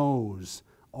bluebird knows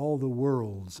all the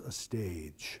world's a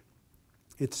stage.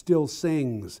 It still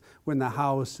sings when the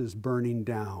house is burning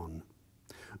down.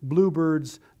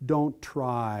 Bluebirds don't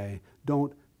try,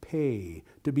 don't pay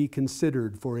to be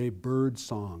considered for a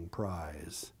birdsong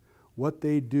prize. What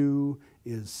they do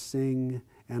is sing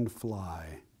and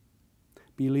fly.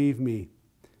 Believe me,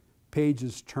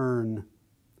 pages turn,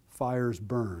 fires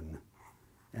burn,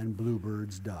 and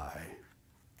bluebirds die.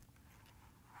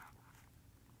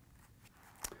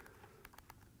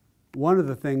 One of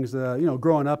the things,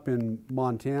 growing up in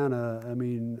Montana,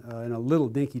 in a little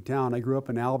dinky town, I grew up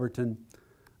in Alberton,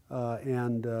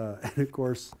 and of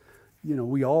course,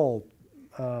 we all,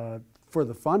 for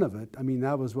the fun of it,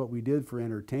 that was what we did for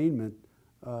entertainment.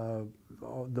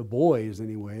 The boys,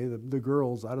 anyway, the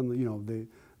girls, I don't know,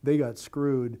 they got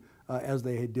screwed as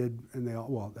they did, and they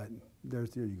all, there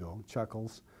you go,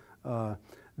 chuckles.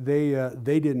 They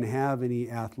didn't have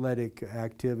any athletic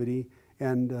activity,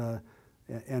 and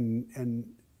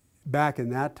back in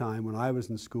that time when I was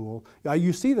in school,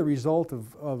 you see the result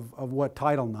of what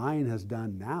Title IX has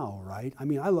done now, right?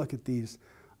 I look at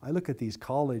these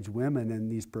college women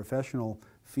and these professional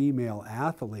female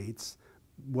athletes,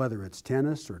 whether it's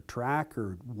tennis or track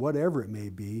or whatever it may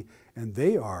be, and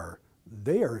they are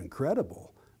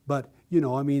incredible. But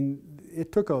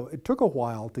it took a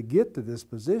while to get to this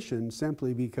position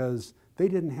simply because they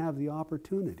didn't have the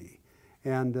opportunity.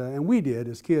 And we did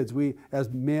as kids. We, as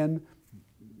men,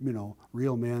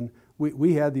 real men,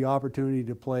 we had the opportunity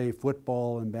to play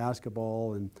football and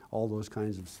basketball and all those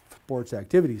kinds of sports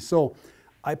activities. So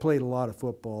I played a lot of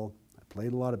football. I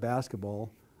played a lot of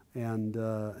basketball, and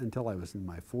until I was in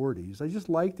my 40s. I just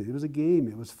liked it. It was a game.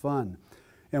 It was fun.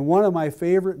 And one of my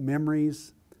favorite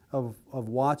memories of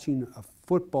watching a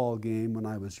football game when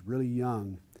I was really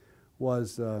young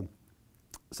was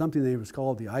something that was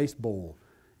called the Ice Bowl.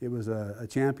 It was a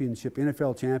championship,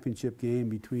 NFL championship game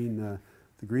between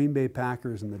the Green Bay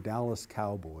Packers and the Dallas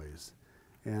Cowboys.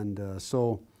 And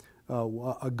so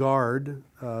a guard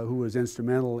who was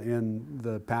instrumental in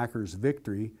the Packers'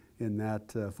 victory in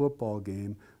that football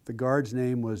game, the guard's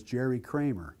name was Jerry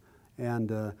Kramer.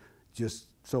 And just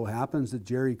so happens that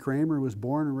Jerry Kramer was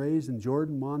born and raised in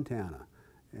Jordan, Montana.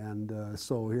 And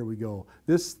so here we go.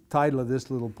 This title of this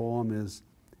little poem is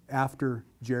After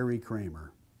Jerry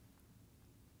Kramer.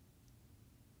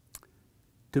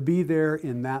 To be there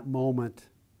in that moment,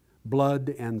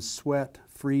 blood and sweat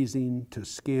freezing to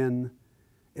skin,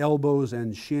 elbows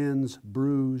and shins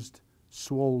bruised,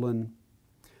 swollen,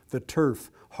 the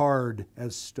turf hard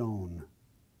as stone.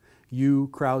 You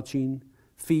crouching,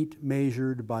 feet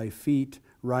measured by feet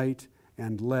right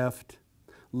and left,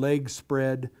 legs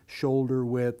spread shoulder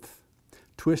width,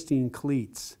 twisting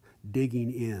cleats,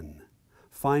 digging in,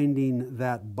 finding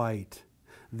that bite,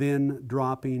 then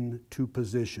dropping to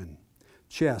position.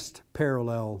 Chest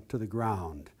parallel to the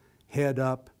ground, head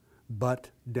up, butt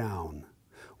down.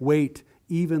 Weight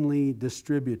evenly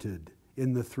distributed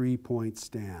in the three-point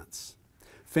stance.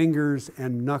 Fingers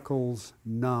and knuckles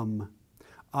numb,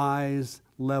 eyes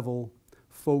level,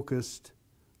 focused,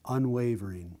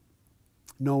 unwavering.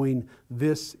 Knowing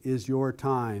this is your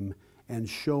time and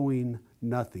showing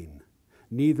nothing,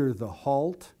 neither the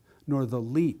halt nor the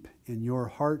leap in your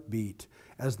heartbeat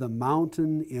as the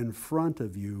mountain in front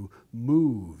of you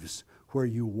moves where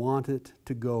you want it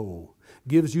to go,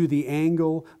 gives you the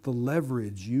angle, the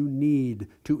leverage you need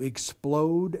to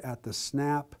explode at the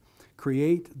snap,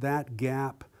 create that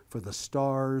gap for the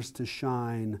stars to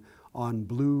shine on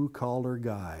blue-collar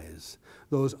guys,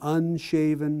 those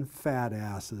unshaven fat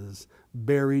asses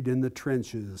buried in the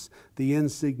trenches, the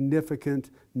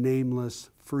insignificant, nameless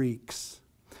freaks,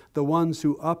 the ones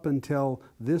who up until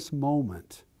this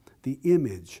moment, the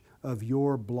image of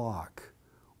your block,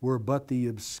 were but the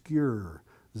obscure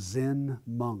Zen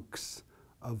monks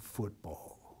of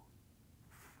football.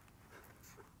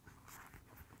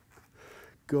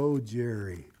 Go,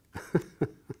 Jerry.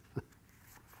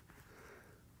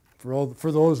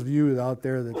 For those of you out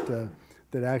there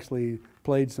that actually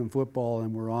played some football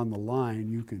and were on the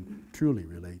line, you can truly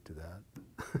relate to that.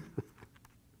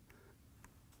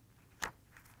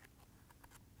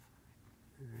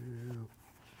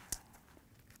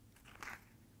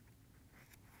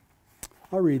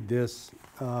 I'll read this.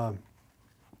 I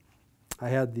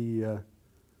had the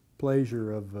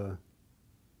pleasure of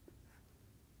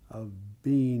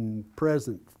being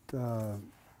present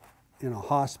in a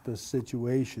hospice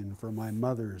situation for my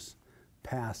mother's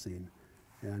passing.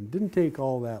 And it didn't take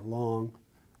all that long,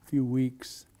 a few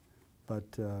weeks, but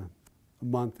a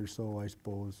month or so, I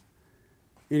suppose.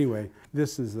 Anyway,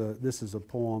 this is a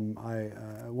poem.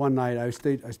 One night I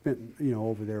spent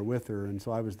over there with her, and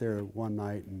so I was there one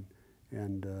night,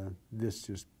 and this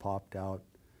just popped out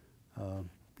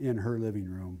in her living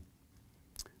room.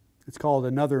 It's called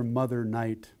Another Mother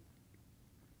Night.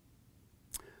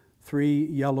 3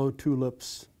 yellow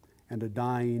tulips and a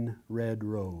dying red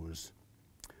rose.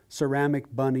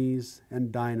 Ceramic bunnies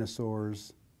and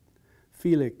dinosaurs.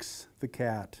 Felix the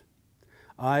cat.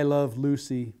 I Love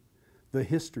Lucy, the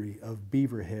history of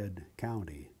Beaverhead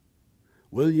County.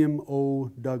 William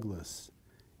O. Douglas,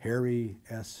 Harry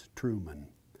S. Truman,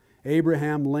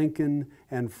 Abraham Lincoln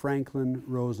and Franklin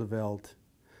Roosevelt,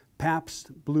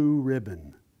 Pabst Blue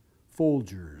Ribbon,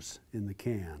 Folgers in the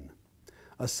can,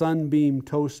 a Sunbeam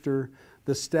toaster,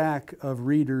 the stack of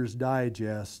Reader's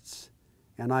Digests,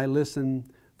 and I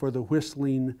listen for the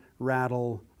whistling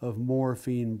rattle of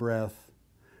morphine breath.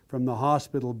 From the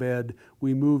hospital bed,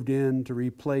 we moved in to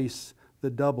replace the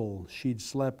double she'd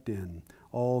slept in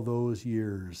all those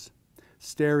years,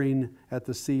 staring at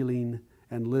the ceiling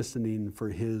and listening for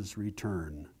his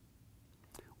return.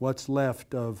 What's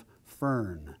left of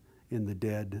Fern in the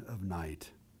dead of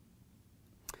night?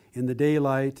 In the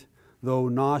daylight, though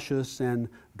nauseous and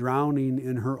drowning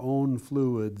in her own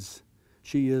fluids,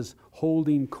 she is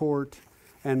holding court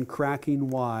and cracking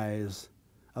wise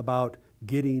about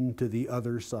getting to the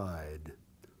other side.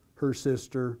 Her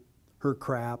sister, her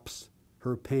craps,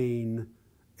 her pain,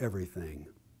 everything.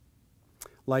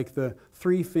 Like the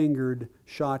 3-fingered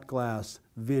shot glass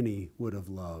Vinnie would have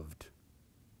loved.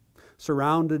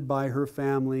 Surrounded by her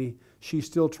family, she's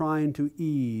still trying to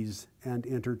ease and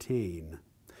entertain,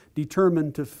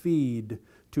 determined to feed,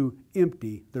 to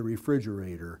empty the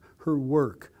refrigerator, her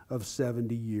work of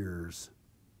 70 years.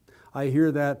 I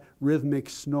hear that rhythmic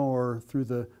snore through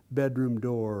the bedroom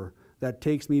door that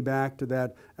takes me back to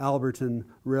that Alberton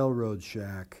railroad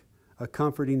shack, a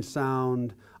comforting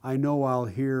sound I know I'll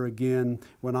hear again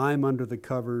when I'm under the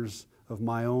covers of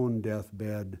my own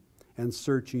deathbed and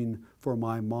searching for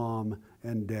my mom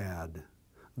and dad,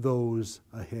 those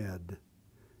ahead.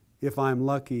 If I'm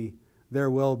lucky,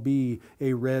 there will be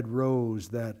a red rose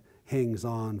that hangs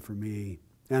on for me,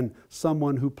 and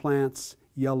someone who plants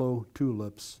yellow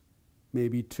tulips,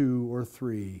 maybe 2 or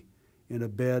 3, in a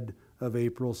bed of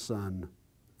April sun.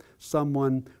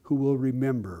 Someone who will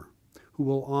remember, who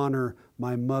will honor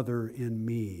my mother in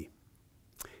me.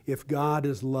 If God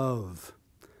is love,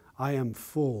 I am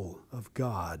full of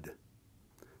God.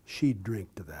 She'd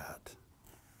drink to that.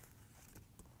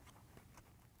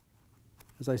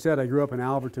 As I said, I grew up in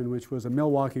Alberton, which was a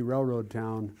Milwaukee railroad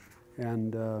town,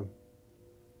 and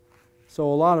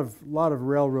so a lot of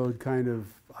railroad kind of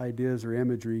ideas or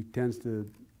imagery tends to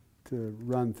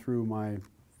run through my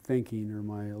thinking or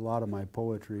a lot of my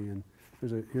poetry, and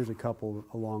here's a couple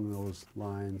along those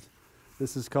lines.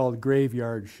 This is called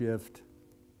Graveyard Shift.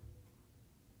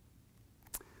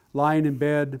 Lying in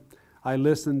bed, I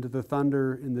listened to the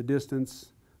thunder in the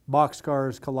distance,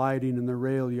 boxcars colliding in the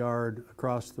rail yard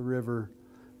across the river,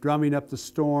 drumming up the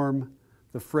storm,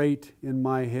 the freight in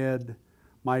my head,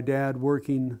 my dad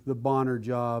working the Bonner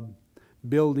job,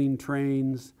 building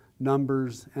trains,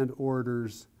 numbers and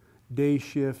orders, day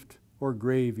shift or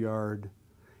graveyard,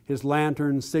 his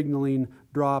lantern signaling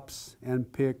drops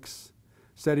and picks,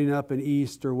 setting up an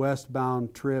east or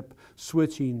westbound trip,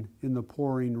 switching in the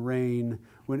pouring rain,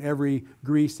 when every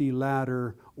greasy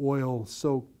ladder,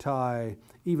 oil-soaked tie,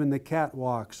 even the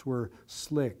catwalks were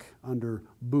slick under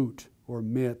boot or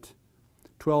mitt,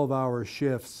 12-hour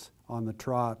shifts on the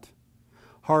trot,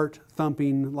 heart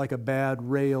thumping like a bad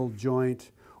rail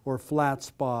joint or flat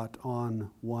spot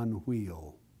on one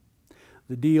wheel.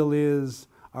 The deal is,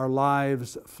 our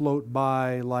lives float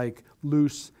by like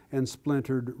loose and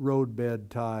splintered roadbed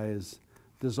ties,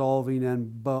 dissolving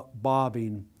and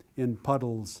bobbing in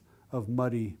puddles of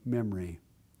muddy memory.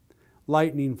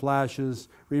 Lightning flashes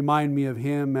remind me of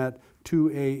him at 2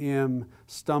 a.m.,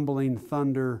 stumbling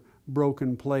thunder,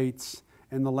 broken plates,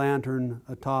 and the lantern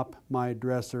atop my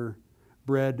dresser,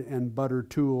 bread and butter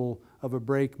tool of a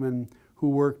brakeman who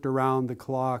worked around the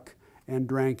clock and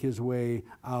drank his way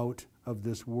out of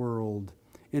this world,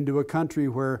 into a country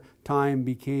where time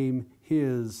became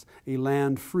his, a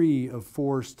land free of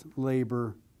forced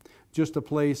labor, just a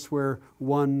place where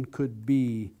one could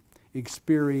be,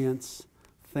 experience,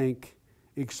 think,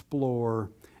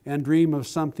 explore, and dream of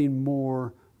something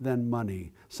more than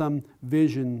money, some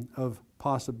vision of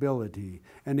possibility,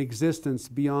 an existence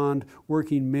beyond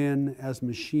working men as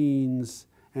machines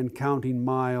and counting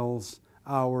miles,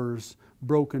 hours,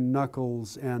 broken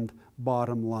knuckles, and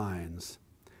bottom lines.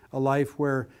 A life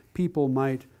where people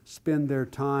might spend their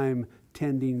time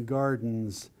tending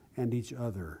gardens and each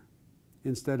other,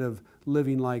 instead of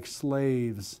living like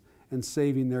slaves and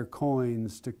saving their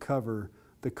coins to cover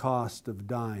the cost of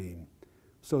dying,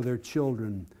 so their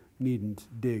children needn't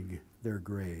dig their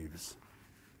graves.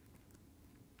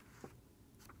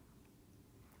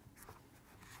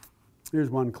 Here's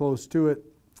one close to it.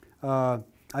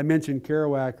 I mentioned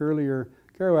Kerouac earlier.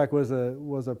 Kerouac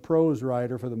was a prose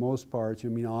writer for the most part. I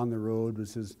mean, On the Road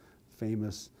was his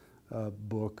famous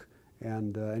book,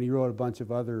 and he wrote a bunch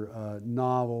of other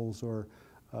novels.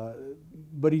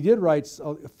 But he did write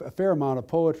a fair amount of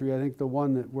poetry. I think the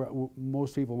one that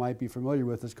most people might be familiar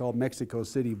with is called Mexico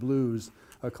City Blues,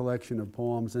 a collection of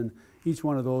poems, and each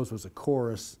one of those was a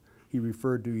chorus. He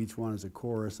referred to each one as a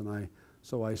chorus, and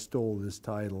so I stole this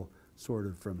title sort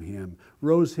of from him.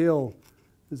 Rose Hill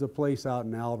is a place out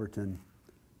in Alberton.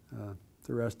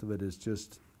 The rest of it is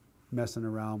just messing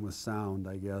around with sound,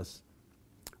 I guess.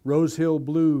 Rose Hill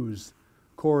Blues,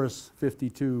 chorus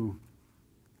 52.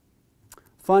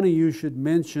 Funny you should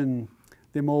mention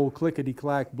them old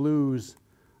clickety-clack blues.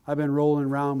 I've been rolling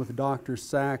around with Dr.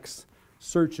 Sachs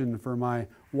searching for my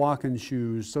walking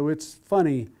shoes. So it's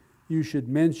funny you should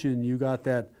mention you got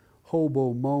that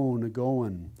hobo moan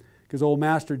a-going. Because old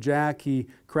Master Jack, he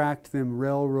cracked them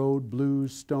railroad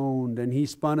blues stoned, and he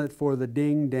spun it for the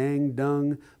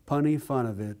ding-dang-dung punny fun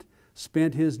of it.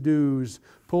 Spent his dues,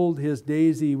 pulled his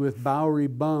daisy with Bowery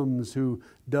bums who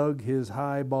dug his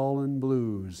high-ballin'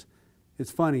 blues. It's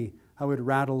funny how it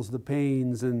rattles the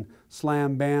panes and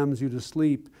slam-bams you to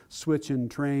sleep, switching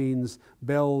trains,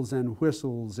 bells and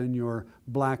whistles in your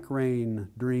black rain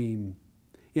dream.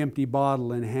 Empty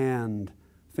bottle in hand,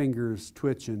 fingers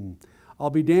twitching. I'll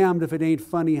be damned if it ain't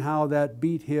funny how that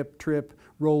beat hip trip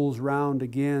rolls round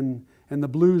again and the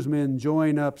bluesmen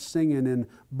join up singing in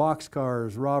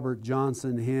boxcars Robert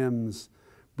Johnson hymns.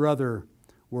 Brother,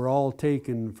 we're all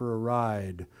taken for a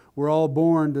ride. We're all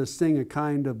born to sing a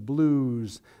kind of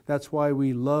blues. That's why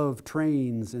we love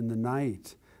trains in the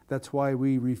night. That's why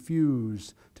we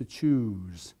refuse to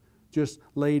choose. Just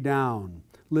lay down,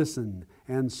 listen,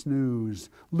 and snooze.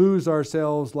 Lose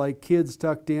ourselves like kids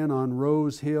tucked in on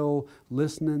Rose Hill,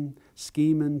 listening,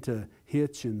 scheming to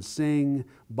hitch and sing.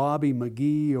 Bobby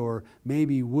McGee or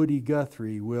maybe Woody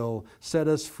Guthrie will set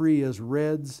us free as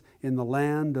reds in the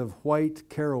land of white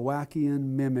Kerouacian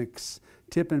mimics,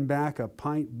 tipping back a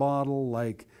pint bottle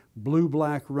like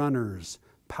blue-black runners,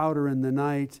 powder in the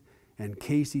night, and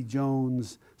Casey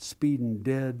Jones speeding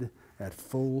dead at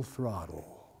full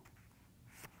throttle.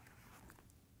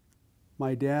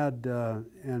 My dad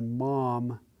and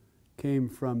mom came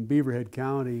from Beaverhead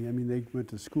County. I mean, they went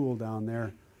to school down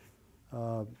there.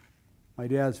 My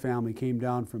dad's family came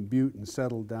down from Butte and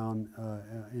settled down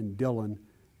in Dillon,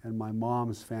 and my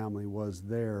mom's family was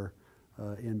there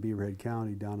in Beaverhead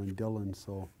County down in Dillon.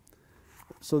 So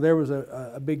there was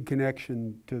a big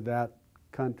connection to that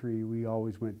country. We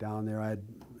always went down there. I had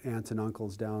aunts and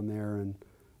uncles down there,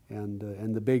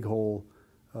 and the Big Hole.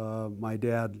 My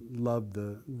dad loved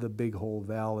the Big Hole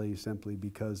Valley simply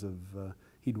because of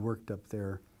he'd worked up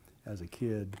there as a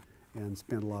kid and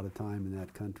spent a lot of time in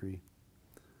that country.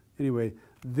 Anyway,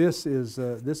 this is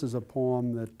a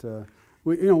poem that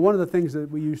one of the things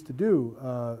that we used to do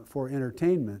for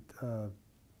entertainment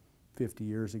 50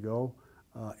 years ago.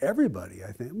 Everybody,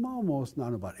 I think, almost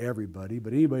not about everybody,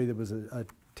 but anybody that was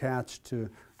attached to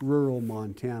rural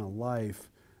Montana life.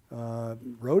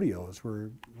 Rodeos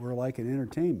were like an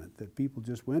entertainment that people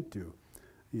just went to.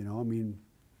 You know, I mean,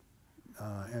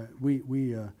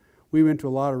 we went to a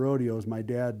lot of rodeos. My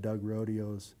dad dug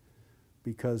rodeos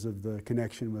because of the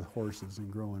connection with horses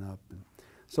and growing up. And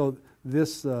so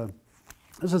this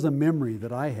is a memory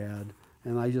that I had,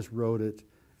 and I just wrote it,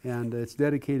 and it's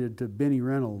dedicated to Benny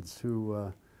Reynolds,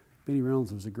 who Benny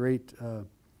Reynolds was a great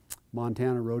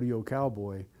Montana rodeo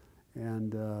cowboy,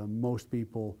 and most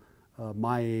people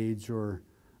my age or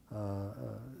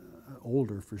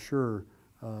older for sure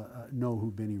know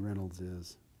who Benny Reynolds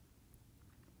is.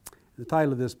 The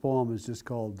title of this poem is just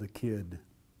called The Kid.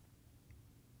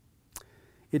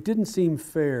 It didn't seem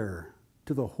fair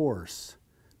to the horse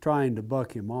trying to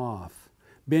buck him off,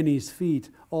 Benny's feet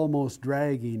almost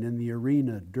dragging in the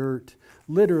arena dirt.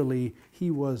 Literally,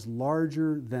 he was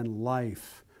larger than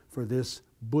life for this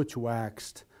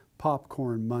butch-waxed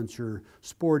popcorn muncher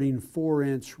sporting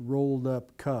 4-inch rolled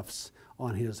up cuffs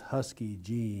on his husky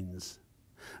jeans.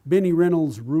 Benny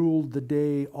Reynolds ruled the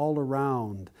day all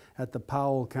around at the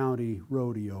Powell County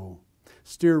Rodeo.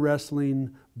 Steer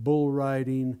wrestling, bull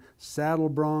riding, saddle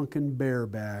bronc and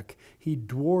bareback, he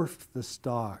dwarfed the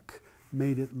stock,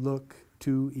 made it look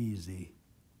too easy.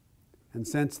 And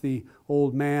since the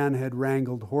old man had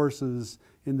wrangled horses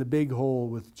in the big hole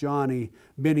with Johnny,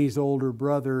 Benny's older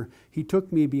brother, he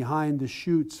took me behind the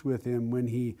chutes with him when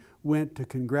he went to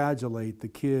congratulate the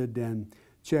kid and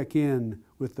check in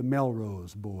with the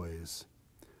Melrose boys.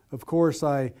 Of course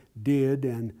I did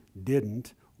and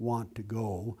didn't want to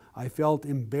go. I felt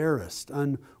embarrassed,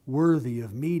 unworthy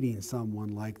of meeting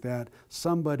someone like that,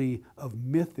 somebody of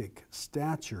mythic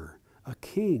stature, a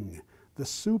king, the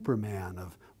Superman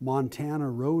of Montana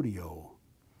Rodeo.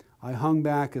 I hung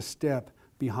back a step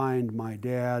behind my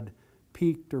dad,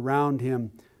 peeked around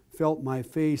him, felt my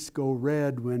face go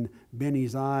red when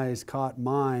Benny's eyes caught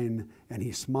mine and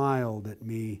he smiled at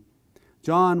me.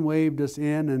 John waved us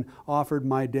in and offered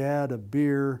my dad a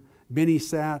beer. Benny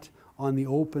sat on the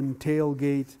open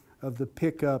tailgate of the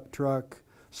pickup truck,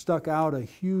 stuck out a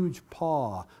huge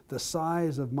paw the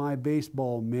size of my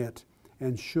baseball mitt,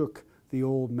 and shook the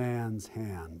old man's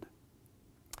hand.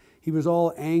 He was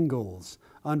all angles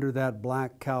under that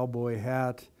black cowboy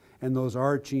hat and those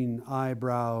arching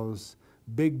eyebrows,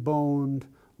 big-boned,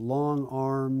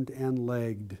 long-armed and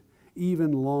legged,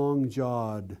 even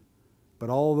long-jawed. But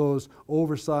all those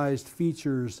oversized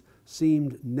features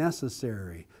seemed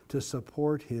necessary to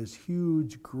support his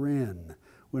huge grin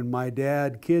when my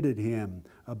dad kidded him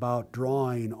about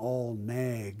drawing all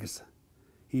nags.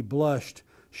 He blushed,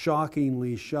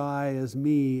 shockingly shy as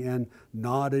me, and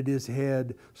nodded his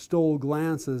head, stole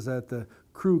glances at the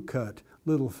crew-cut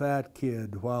little fat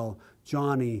kid, while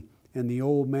Johnny and the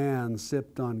old man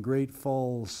sipped on Great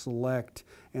Falls Select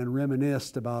and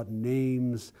reminisced about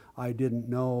names I didn't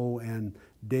know and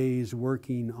days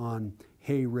working on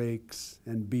hay rakes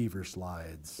and beaver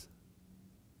slides.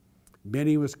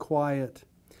 Benny was quiet.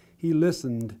 He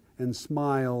listened and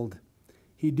smiled.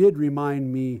 He did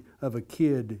remind me of a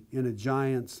kid in a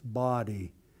giant's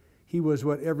body. He was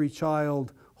what every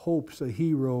child hopes a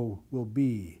hero will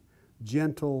be: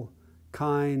 gentle,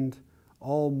 kind,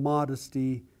 all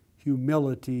modesty,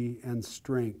 humility, and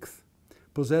strength,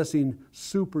 possessing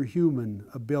superhuman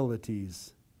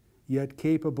abilities, yet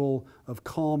capable of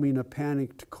calming a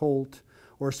panicked colt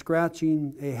or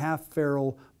scratching a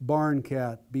half-feral barn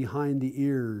cat behind the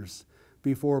ears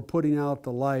before putting out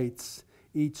the lights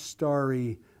each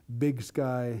starry big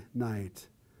sky night,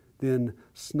 then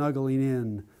snuggling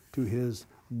in to his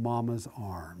mama's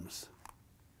arms.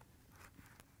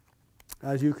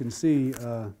 As you can see,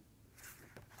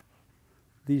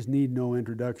 these need no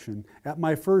introduction. At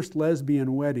my first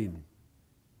lesbian wedding,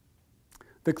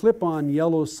 the clip-on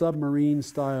yellow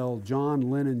submarine-style John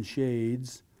Lennon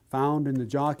shades found in the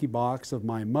jockey box of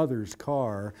my mother's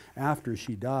car after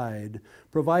she died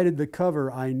provided the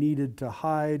cover I needed to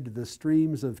hide the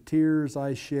streams of tears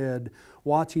I shed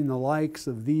watching the likes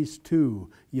of these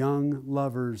two young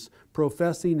lovers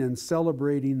professing and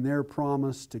celebrating their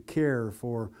promise to care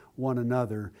for one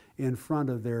another in front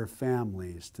of their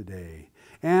families today,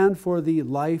 and for the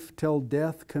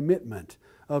life-till-death commitment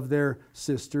of their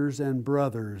sisters and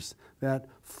brothers, that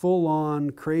full-on,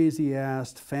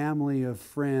 crazy-assed family of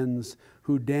friends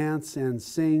who dance and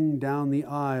sing down the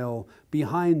aisle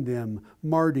behind them,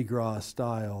 Mardi Gras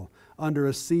style, under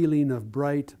a ceiling of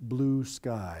bright blue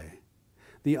sky.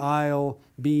 The aisle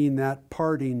being that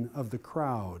parting of the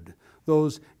crowd,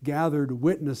 those gathered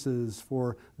witnesses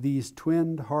for these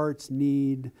twinned hearts'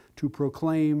 need to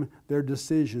proclaim their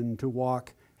decision to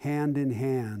walk hand in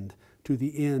hand to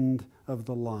the end of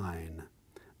the line,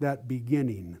 that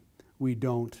beginning we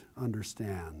don't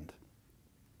understand.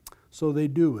 So they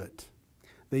do it.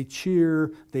 They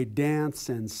cheer, they dance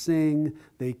and sing,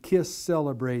 they kiss,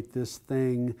 celebrate this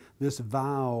thing, this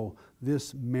vow,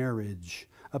 this marriage,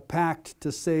 a pact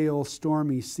to sail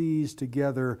stormy seas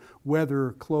together,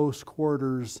 weather close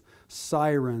quarters,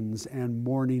 sirens and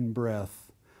morning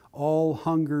breath, all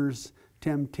hungers,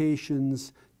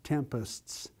 temptations,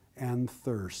 tempests, and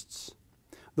thirsts.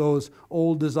 Those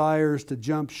old desires to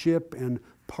jump ship and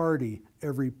party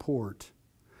every port.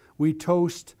 We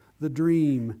toast the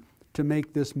dream to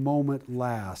make this moment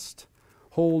last.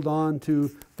 Hold on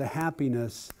to the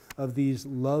happiness of these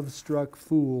love-struck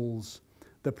fools,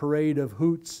 the parade of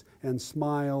hoots and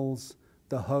smiles,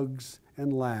 the hugs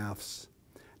and laughs.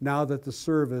 Now that the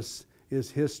service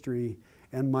is history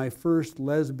and my first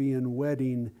lesbian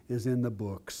wedding is in the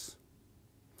books.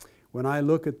 When I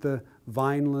look at the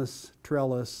vineless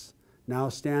trellis, now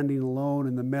standing alone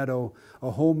in the meadow,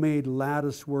 a homemade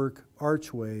latticework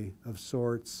archway of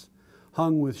sorts,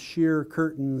 hung with sheer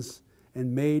curtains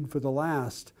and made for the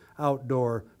last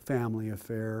outdoor family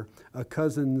affair, a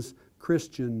cousin's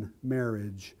Christian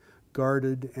marriage,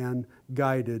 guarded and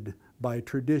guided by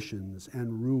traditions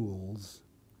and rules.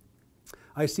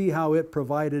 I see how it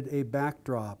provided a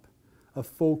backdrop, a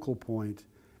focal point,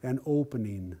 an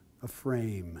opening, a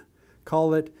frame.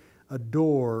 Call it a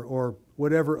door or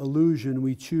whatever illusion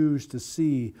we choose to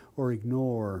see or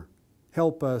ignore.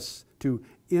 Help us to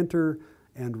enter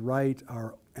and write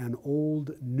an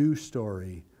old new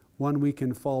story, one we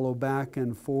can follow back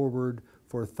and forward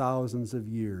for thousands of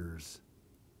years.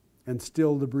 And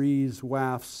still the breeze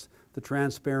wafts the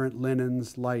transparent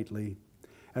linens lightly,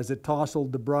 as it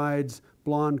tousled the bride's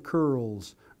blonde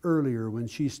curls earlier when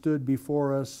she stood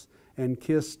before us and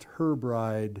kissed her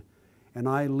bride, and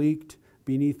I leaked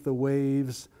beneath the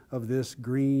waves of this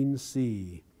green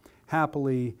sea,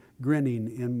 happily grinning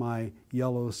in my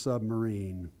yellow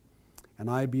submarine. And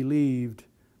I believed,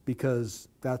 because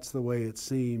that's the way it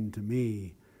seemed to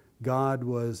me, God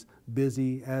was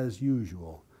busy as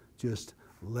usual, just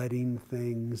letting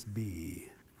things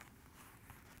be.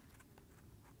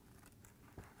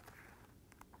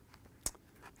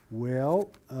 Well,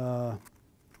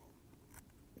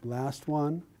 last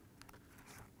one.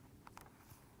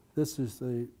 This is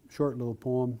a short little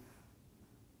poem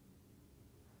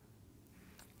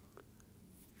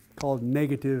called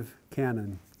Negative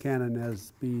Canon. Canon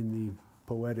as being the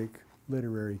poetic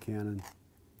literary canon.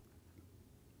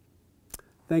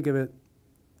 Think of it,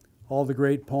 all the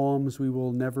great poems we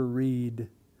will never read,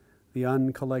 the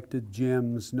uncollected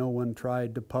gems no one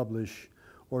tried to publish,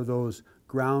 or those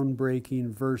groundbreaking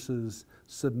verses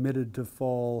submitted to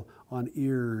fall on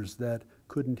ears that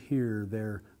couldn't hear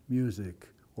their music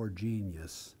or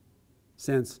genius,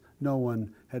 since no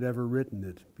one had ever written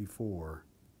it before,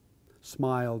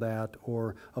 smiled at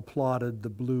or applauded the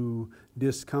blue,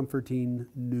 discomforting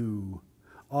new,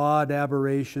 odd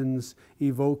aberrations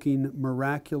evoking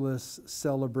miraculous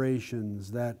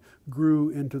celebrations that grew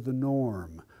into the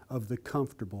norm of the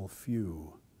comfortable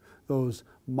few. Those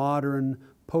modern,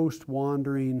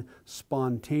 post-wandering,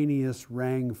 spontaneous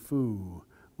rang-fu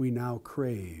we now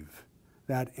crave,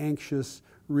 that anxious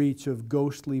reach of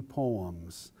ghostly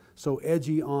poems, so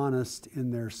edgy honest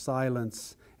in their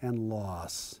silence and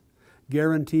loss,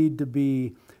 guaranteed to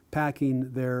be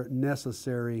packing their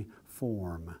necessary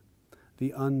form,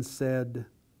 the unsaid,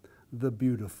 the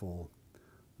beautiful,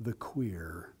 the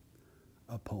queer,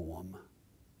 a poem.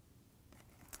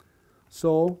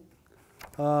 So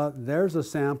there's a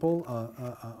sample,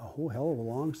 a whole hell of a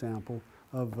long sample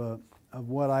of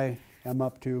what I am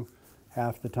up to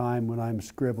half the time when I'm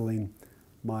scribbling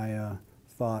my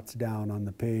thoughts down on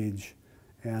the page.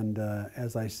 And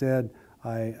as I said,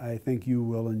 I think you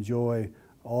will enjoy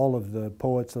all of the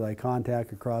poets that I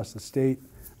contact across the state.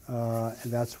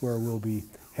 And that's where we'll be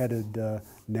headed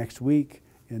next week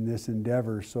in this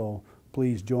endeavor. So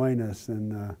please join us,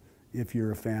 and if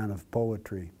you're a fan of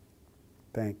poetry.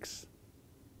 Thanks.